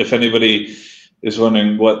if anybody is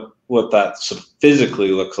wondering what that sort of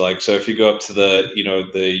physically looks like, so if you go up to the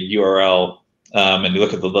URL and you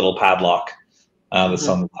look at the little padlock that's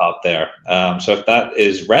on the top there, so if that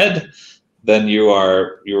is red, then you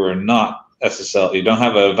are not SSL. You don't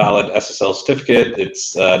have a valid SSL certificate.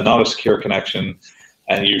 It's not a secure connection,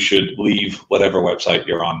 and you should leave whatever website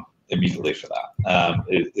you're on immediately for that.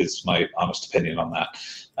 Is my honest opinion on that.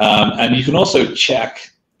 And you can also check,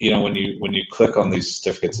 when you click on these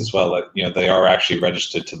certificates as well, that they are actually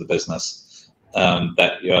registered to the business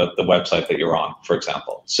that the website that you're on, for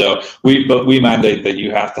example. So we mandate that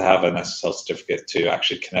you have to have an SSL certificate to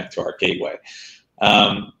actually connect to our gateway.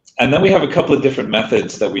 And then we have a couple of different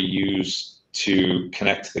methods that we use to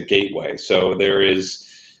connect to the gateway. So there is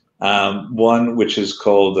one which is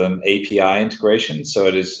called an API integration. So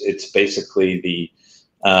it's basically the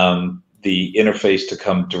interface to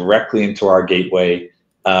come directly into our gateway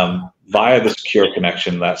via the secure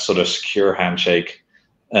connection, that sort of secure handshake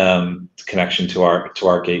connection to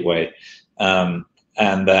our gateway, and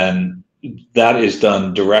then that is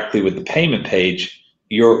done directly with the payment page,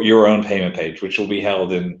 your own payment page, which will be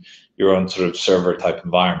held in your own sort of server type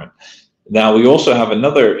environment. Now, we also have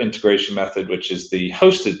another integration method, which is the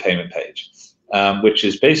hosted payment page, which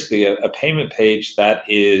is basically a payment page that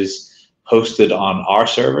is hosted on our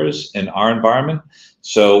servers in our environment.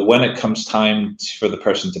 So when it comes time for the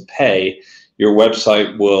person to pay, your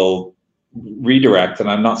website will redirect. And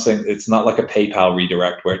I'm not saying it's not like a PayPal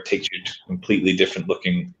redirect where it takes you to a completely different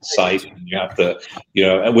looking site and you have to,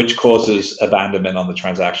 which causes abandonment on the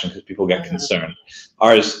transaction because people get concerned.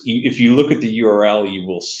 Ours, if you look at the URL, you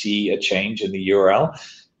will see a change in the URL,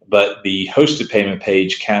 but the hosted payment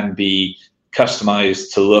page can be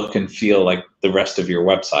customized to look and feel like the rest of your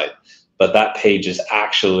website. But that page is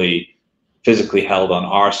actually physically held on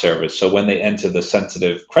our servers. So when they enter the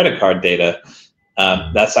sensitive credit card data,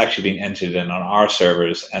 that's actually being entered in on our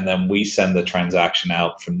servers, and then we send the transaction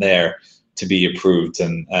out from there to be approved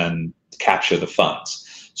and capture the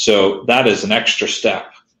funds. So that is an extra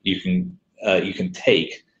step you can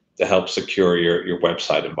take to help secure your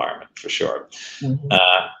website environment for sure.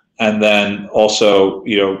 And then also,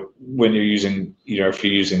 when you're using, if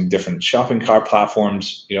you're using different shopping cart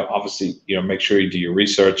platforms, obviously, make sure you do your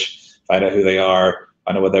research, find out who they are,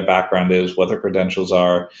 find out what their background is, what their credentials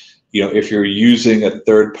are. If you're using a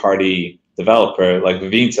third-party developer, like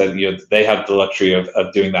Vivienne said, they have the luxury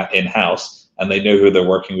of doing that in-house, and they know who they're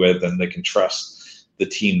working with, and they can trust the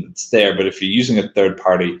team that's there. But if you're using a third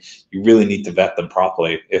party, you really need to vet them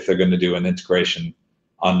properly if they're going to do an integration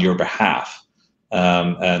on your behalf.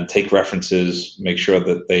 and take references, make sure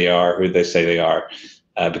that they are who they say they are,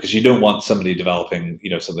 because you don't want somebody developing,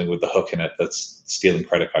 something with the hook in it that's stealing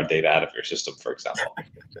credit card data out of your system, for example.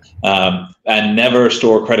 And never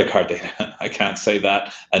store credit card data. I can't say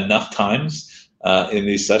that enough times in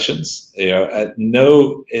these sessions. Under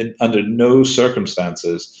no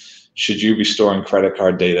circumstances should you be storing credit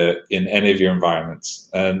card data in any of your environments.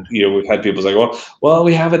 And we've had people say, well,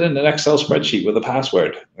 we have it in an Excel spreadsheet with a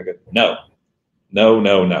password. I go, no.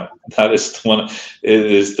 That is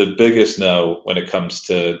it is the biggest no when it comes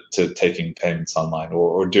to taking payments online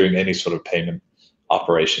or doing any sort of payment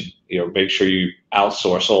operation. Make sure you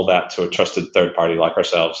outsource all that to a trusted third party like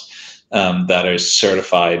ourselves that is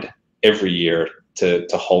certified every year to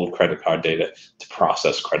hold credit card data, to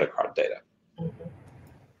process credit card data.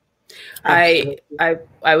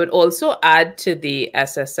 I would also add to the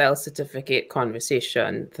SSL certificate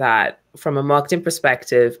conversation that from a marketing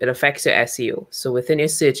perspective, it affects your SEO. So within your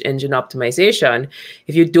search engine optimization,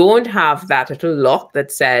 if you don't have that little lock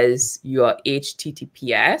that says your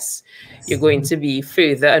HTTPS, you're going to be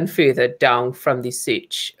further and further down from the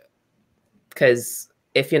search. Because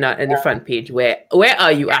if you're not in the front page, where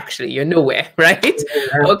are you actually? You're nowhere, right?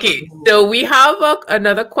 Okay, so we have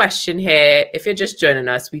another question here. If you're just joining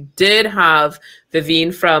us, we did have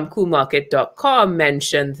Vivienne from CoolMarket.com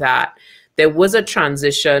mention that there was a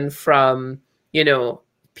transition from,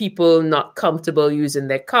 people not comfortable using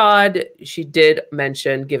their card. She did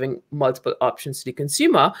mention giving multiple options to the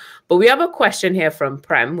consumer. But we have a question here from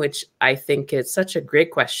Prem, which I think is such a great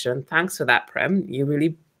question. Thanks for that, Prem. You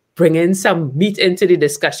really bring in some meat into the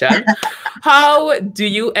discussion. How do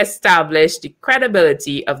you establish the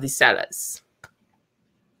credibility of the sellers?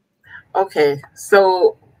 Okay,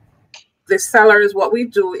 so the sellers, what we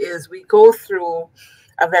do is we go through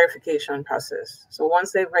a verification process. So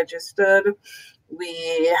once they've registered,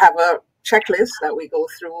 we have a checklist that we go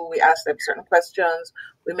through. We ask them certain questions.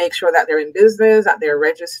 We make sure that they're in business, that they're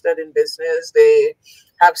registered in business. They've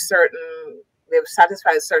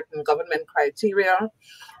satisfied certain government criteria,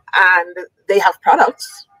 and they have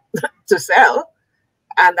products to sell,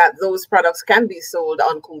 and that those products can be sold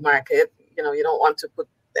on CoolMarket. You don't want to put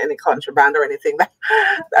any contraband or anything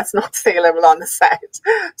that's not saleable on the site.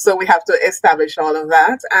 So we have to establish all of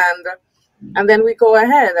that, and then we go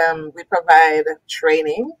ahead. We provide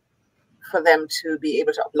training for them to be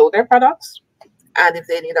able to upload their products, and if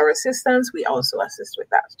they need our assistance, we also assist with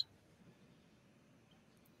that.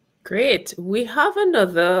 Great. We have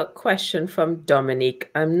another question from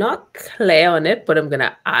Dominique. I'm not clear on it, but I'm going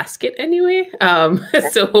to ask it anyway.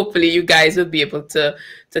 So hopefully you guys will be able to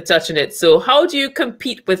touch on it. So how do you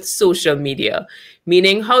compete with social media?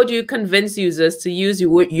 Meaning, how do you convince users to use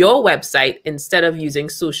your website instead of using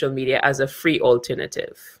social media as a free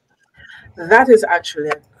alternative? That is actually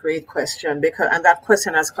a great question, and that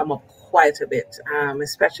question has come up quite a bit,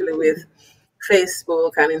 especially with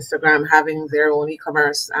Facebook and Instagram having their own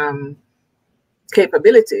e-commerce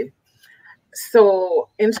capability. So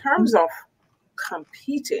in terms of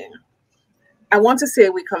competing, I want to say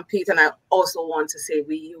we compete, and I also want to say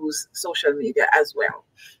we use social media as well.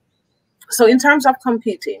 So in terms of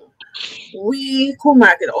competing,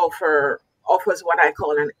 CoolMarket offers what I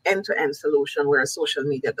call an end-to-end solution where social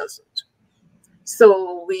media doesn't.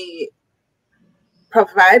 So we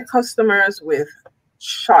provide customers with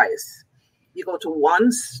choice. You go to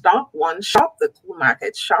one shop, the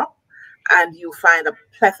CoolMarket shop, and you find a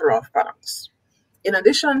plethora of products. In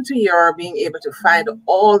addition to your being able to find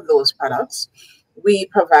all those products, we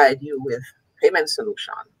provide you with payment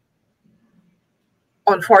solution.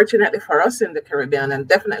 Unfortunately for us in the Caribbean, and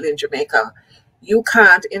definitely in Jamaica, you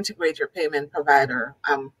can't integrate your payment provider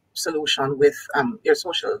solution with your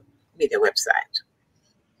social media website.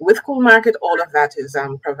 With CoolMarket, all of that is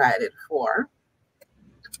provided for.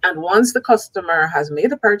 And once the customer has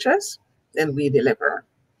made a purchase, then we deliver.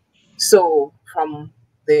 So from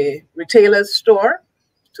the retailer's store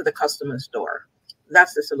to the customer's door.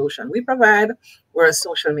 That's the solution we provide, whereas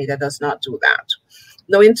social media does not do that.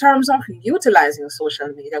 Now, in terms of utilizing social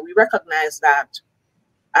media, we recognize that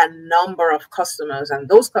a number of customers, and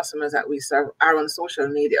those customers that we serve, are on social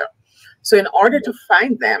media. So in order to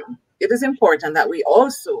find them, it is important that we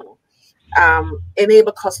also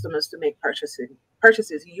enable customers to make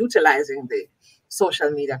purchases utilizing the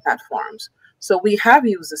social media platforms. So we have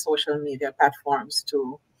used the social media platforms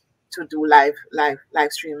to do live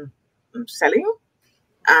stream selling,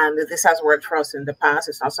 and this has worked for us in the past.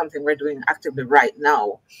 It's not something we're doing actively right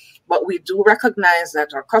now, but we do recognize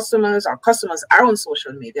that our customers are on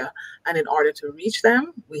social media, and in order to reach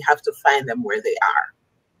them, we have to find them where they are.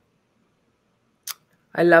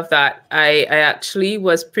 I love that. I actually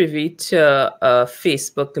was privy to a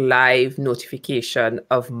Facebook Live notification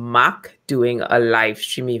of Mac doing a live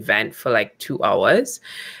stream event for like 2 hours.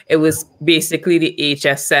 It was basically the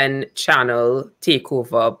HSN channel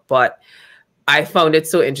takeover, but I found it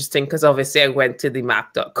so interesting because obviously I went to the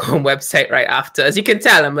Mac.com website right after. As you can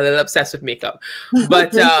tell, I'm a little obsessed with makeup.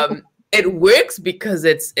 But it works because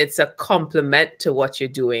it's a complement to what you're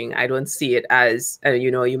doing. I don't see it as,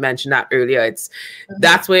 you know, you mentioned that earlier. It's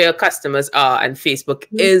that's where your customers are, and Facebook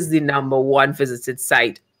is the #1 visited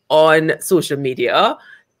site on social media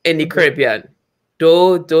in the Caribbean.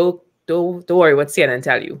 Don't worry what CNN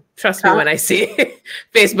tell you. Trust me when I say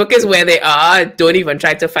Facebook is where they are. Don't even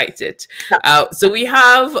try to fight it. So we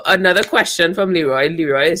have another question from Leroy.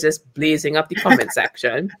 Leroy is just blazing up the comment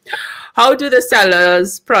section. How do the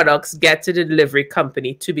seller's products get to the delivery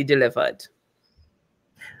company to be delivered?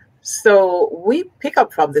 So we pick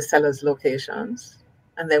up from the seller's locations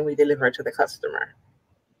and then we deliver to the customer.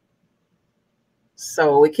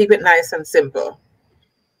 So we keep it nice and simple.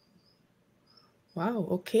 Wow.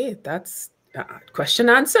 Okay. That's question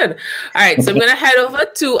answered. All right. So I'm going to head over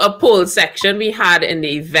to a poll section we had in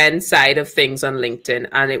the event side of things on LinkedIn.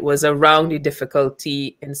 And it was around the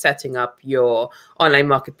difficulty in setting up your online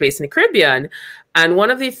marketplace in the Caribbean. And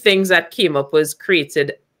one of the things that came up was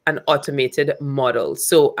created an automated model.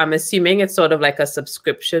 So I'm assuming it's sort of like a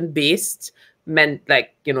subscription based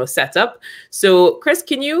setup. So Chris,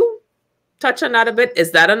 can you touch on that a bit?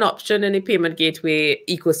 Is that an option in the payment gateway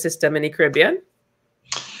ecosystem in the Caribbean?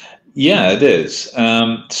 Yeah, it is.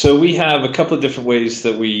 So we have a couple of different ways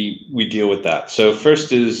that we deal with that. So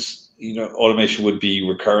first is, automation would be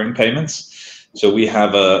recurring payments. So we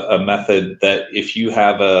have a method that if you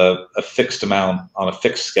have a fixed amount on a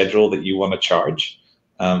fixed schedule that you want to charge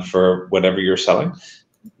for whatever you're selling,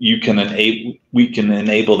 we can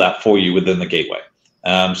enable that for you within the gateway.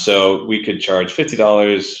 So we could charge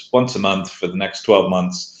 $50 once a month for the next 12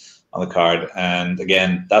 months on the card. And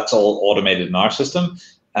again, that's all automated in our system.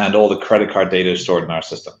 And all the credit card data is stored in our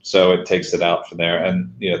system. So it takes it out from there.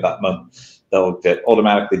 And that month, they'll get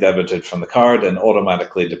automatically debited from the card and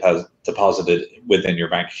automatically deposited within your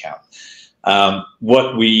bank account.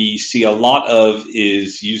 What we see a lot of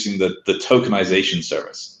is using the tokenization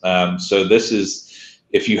service. So this is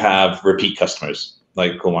if you have repeat customers,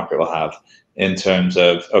 like CoolMarket will have, in terms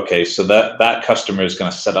of, okay, so that customer is going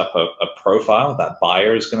to set up a profile, that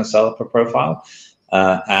buyer is going to set up a profile.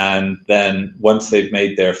 And then once they've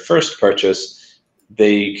made their first purchase,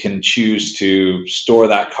 they can choose to store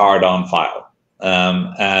that card on file.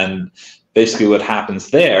 And basically what happens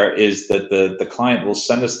there is that the client will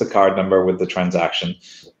send us the card number with the transaction.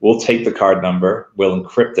 We'll take the card number, we'll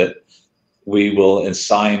encrypt it. We will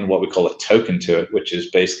assign what we call a token to it, which is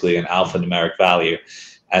basically an alphanumeric value,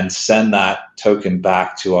 and send that token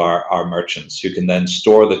back to our merchants, who can then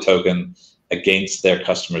store the token against their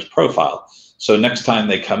customer's profile. So next time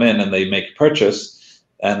they come in and they make a purchase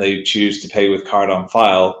and they choose to pay with card on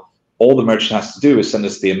file, all the merchant has to do is send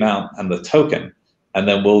us the amount and the token, and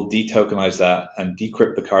then we'll detokenize that and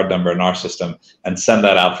decrypt the card number in our system and send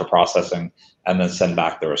that out for processing and then send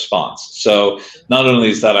back the response. So not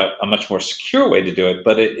only is that a much more secure way to do it,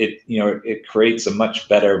 but it creates a much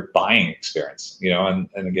better buying experience. And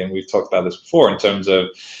again, we've talked about this before in terms of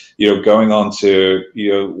going on to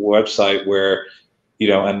website where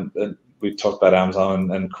and we've talked about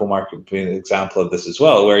Amazon and CoolMarket being an example of this as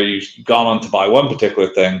well, where you've gone on to buy one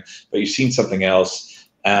particular thing, but you've seen something else,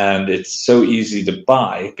 and it's so easy to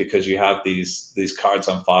buy because you have these cards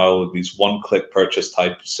on file with these one-click purchase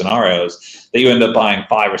type scenarios that you end up buying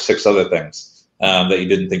 5 or 6 other things that you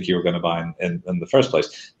didn't think you were going to buy in the first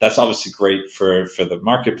place. That's obviously great for the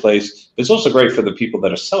marketplace, but it's also great for the people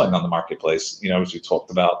that are selling on the marketplace, as we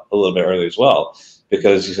talked about a little bit earlier as well.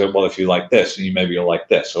 Because you said, well, if you like this, maybe you'll like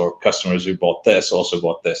this, or customers who bought this also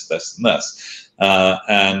bought this, this, and this,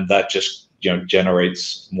 and that just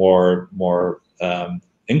generates more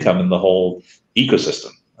income in the whole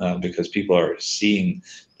ecosystem because people are seeing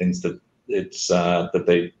things that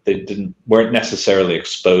they weren't necessarily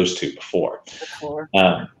exposed to before.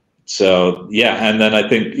 So yeah, and then I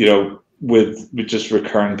think with just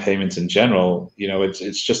recurring payments in general,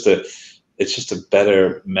 it's just a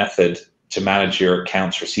better method to manage your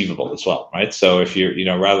accounts receivable as well, right? So if you're,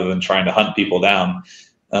 rather than trying to hunt people down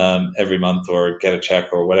every month or get a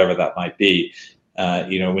check or whatever that might be,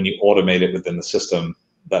 when you automate it within the system,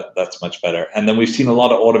 that's much better. And then we've seen a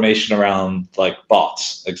lot of automation around like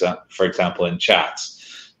bots, for example, in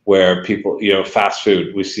chats, where people, fast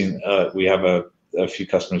food. We've seen we have a few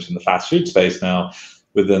customers in the fast food space now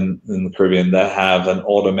in the Caribbean that have an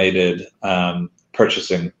automated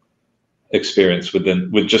purchasing experience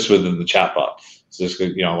within the chatbot. So just,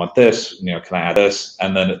 I want this, can I add this?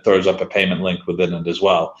 And then it throws up a payment link within it as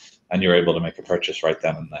well. And you're able to make a purchase right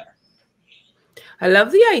then and there. I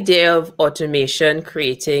love the idea of automation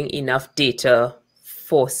creating enough data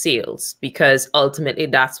for sales, because ultimately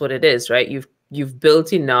that's what it is, right? You've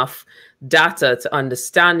built enough data to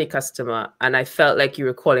understand the customer. And I felt like you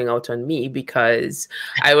were calling out on me because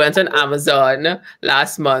I went on Amazon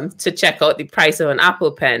last month to check out the price of an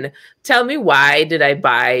Apple pen. Tell me, why did I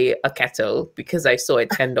buy a kettle? Because I saw it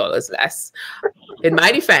 $10 less. In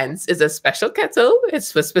my defense, it's a special kettle. It's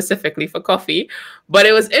specifically for coffee. But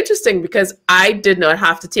it was interesting because I did not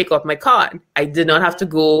have to take off my card. I did not have to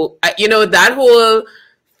go, that whole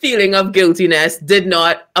feeling of guiltiness did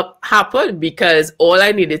not happen, because all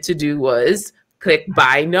I needed to do was click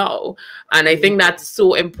buy now. And I think that's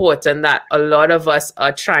so important, that a lot of us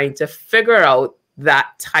are trying to figure out that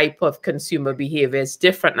type of consumer behavior is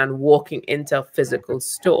different than walking into a physical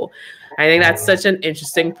store. I think that's such an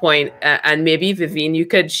interesting point. And maybe, Vivienne, you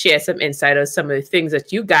could share some insight on some of the things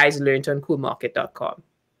that you guys learned on CoolMarket.com.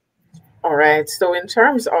 All right. So in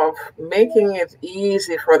terms of making it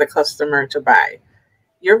easy for the customer to buy,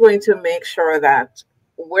 you're going to make sure that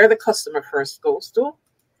where the customer first goes to,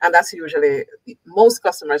 and that's usually, most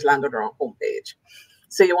customers land on their own homepage.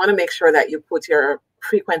 So you want to make sure that you put your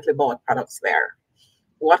frequently bought products there,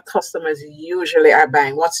 what customers usually are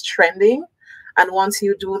buying, what's trending. And once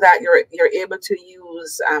you do that, you're able to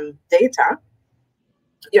use data.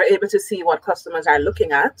 You're able to see what customers are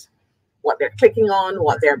looking at, what they're clicking on,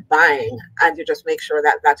 what they're buying, and you just make sure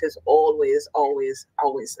that that is always, always,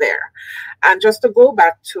 always there. And just to go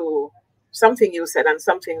back to something you said and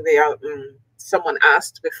something someone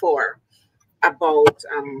asked before about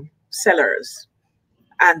sellers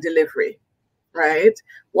and delivery, right?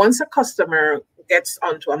 Once a customer gets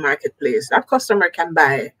onto a marketplace, that customer can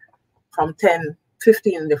buy from 10,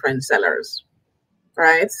 15 different sellers,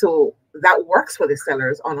 right? So that works for the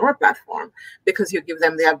sellers on our platform, because you give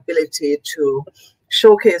them the ability to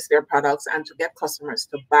showcase their products and to get customers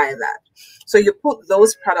to buy that. So you put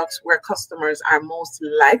those products where customers are most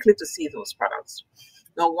likely to see those products.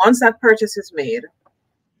 Now, once that purchase is made,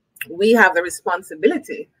 we have the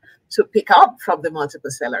responsibility to pick up from the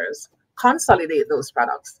multiple sellers, consolidate those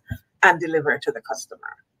products, and deliver to the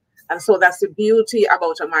customer. And so that's the beauty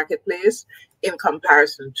about a marketplace in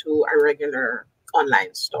comparison to a regular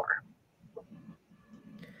online store.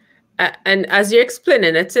 And as you're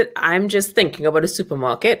explaining it, I'm just thinking about a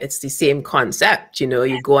supermarket. It's the same concept.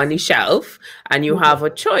 You go on the shelf and you have a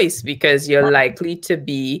choice, because you're likely to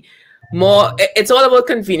be more, it's all about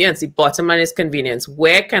convenience. The bottom line is convenience.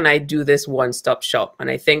 Where can I do this one-stop shop? And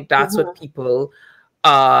I think that's what people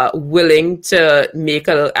are willing to make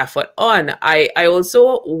a little effort on. I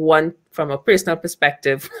also want, from a personal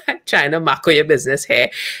perspective, trying to macro your business here,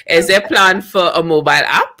 is there a plan for a mobile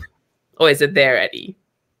app, or is it there already?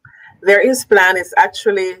 There is plan. It's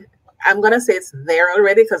actually, I'm going to say it's there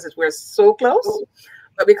already because we're so close.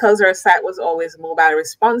 But because our site was always mobile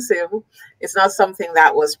responsive, it's not something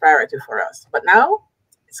that was priority for us. But now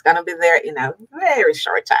it's going to be there in a very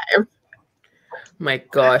short time. My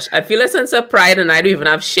gosh, I feel a sense of pride, and I don't even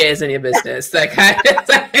have shares in your business. Like,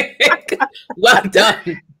 well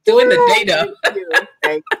done. Doing the data.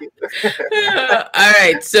 Thank you. All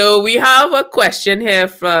right. So we have a question here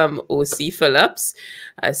from OC Phillips.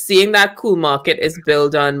 Seeing that CoolMarket is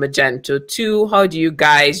built on Magento 2, how do you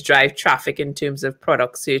guys drive traffic in terms of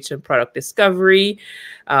product search and product discovery?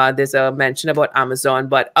 There's a mention about Amazon,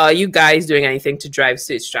 but are you guys doing anything to drive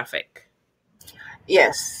search traffic?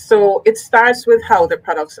 Yes. So it starts with how the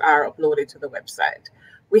products are uploaded to the website.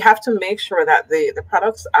 We have to make sure that the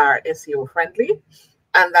products are SEO friendly.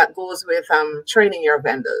 And that goes with training your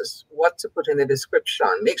vendors, what to put in the description.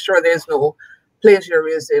 Make sure there's no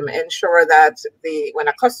plagiarism. Ensure that when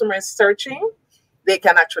a customer is searching, they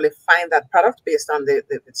can actually find that product based on the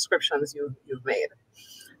descriptions you've made.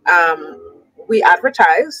 We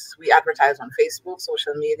advertise. We advertise on Facebook,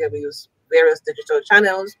 social media. We use various digital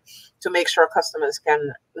channels to make sure customers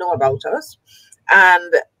can know about us.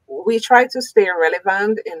 And we try to stay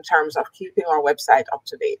relevant in terms of keeping our website up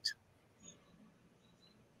to date.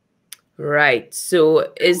 Right.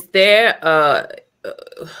 So is there,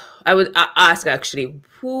 I would ask actually,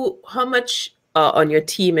 how much on your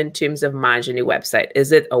team in terms of managing your website?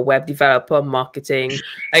 Is it a web developer, marketing?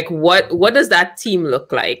 Like what does that team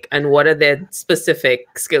look like, and what are their specific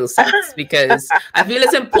skill sets? Because I feel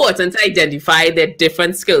it's important to identify their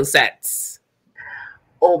different skill sets.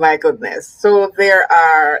 Oh my goodness. So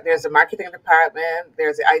there's a marketing department,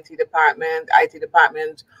 there's the IT department. IT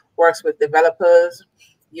department works with developers.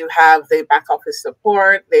 You have the back office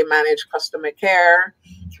support. They manage customer care.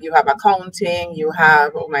 You have accounting. You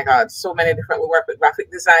have, oh my God, so many different. We work with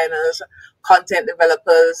graphic designers, content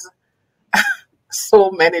developers.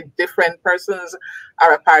 So many different persons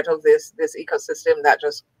are a part of this ecosystem that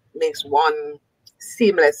just makes one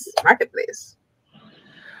seamless marketplace.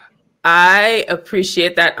 I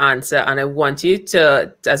appreciate that answer, and I want you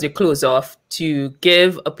to, as we close off, to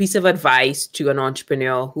give a piece of advice to an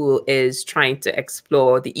entrepreneur who is trying to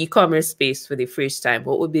explore the e-commerce space for the first time.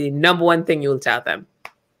 What would be the number one thing you'll tell them?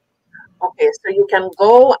 Okay, so you can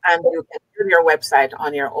go and you can build your website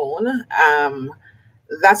on your own.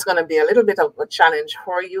 That's going to be a little bit of a challenge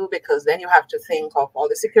for you, because then you have to think of all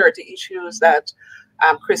the security issues that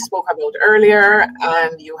Chris spoke about earlier,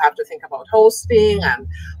 and you have to think about hosting and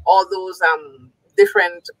all those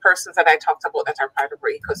different persons that I talked about that are part of our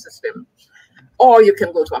ecosystem. Or you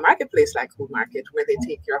can go to a marketplace like CoolMarket, where we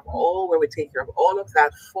take care of all of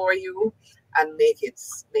that for you, and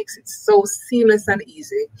makes it so seamless and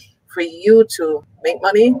easy for you to make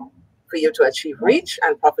money, for you to achieve reach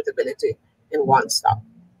and profitability in one stop.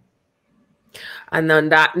 And on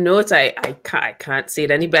that note, I can't say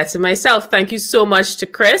it any better myself. Thank you so much to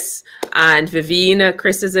Chris and Vivienne.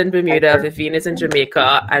 Chris is in Bermuda, Vivienne is in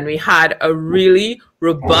Jamaica, and we had a really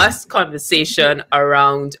robust conversation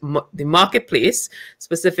around the marketplace,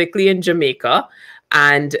 specifically in Jamaica.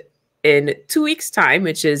 And in 2 weeks' time,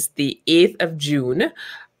 which is the 8th of June,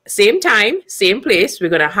 same time, same place, we're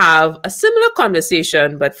going to have a similar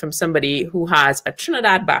conversation, but from somebody who has a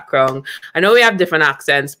Trinidad background. I know we have different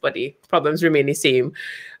accents, but the problems remain the same.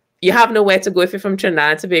 You have nowhere to go if you're from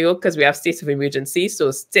Trinidad and Tobago, because we have states of emergency.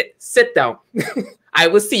 So sit down. I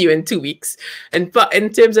will see you in 2 weeks. And but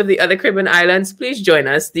in terms of the other Caribbean islands, please join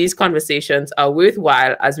us. These conversations are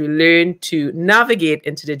worthwhile as we learn to navigate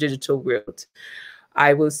into the digital world.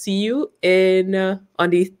 I will see you on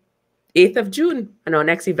the 8th of June on our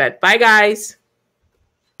next event. Bye, guys.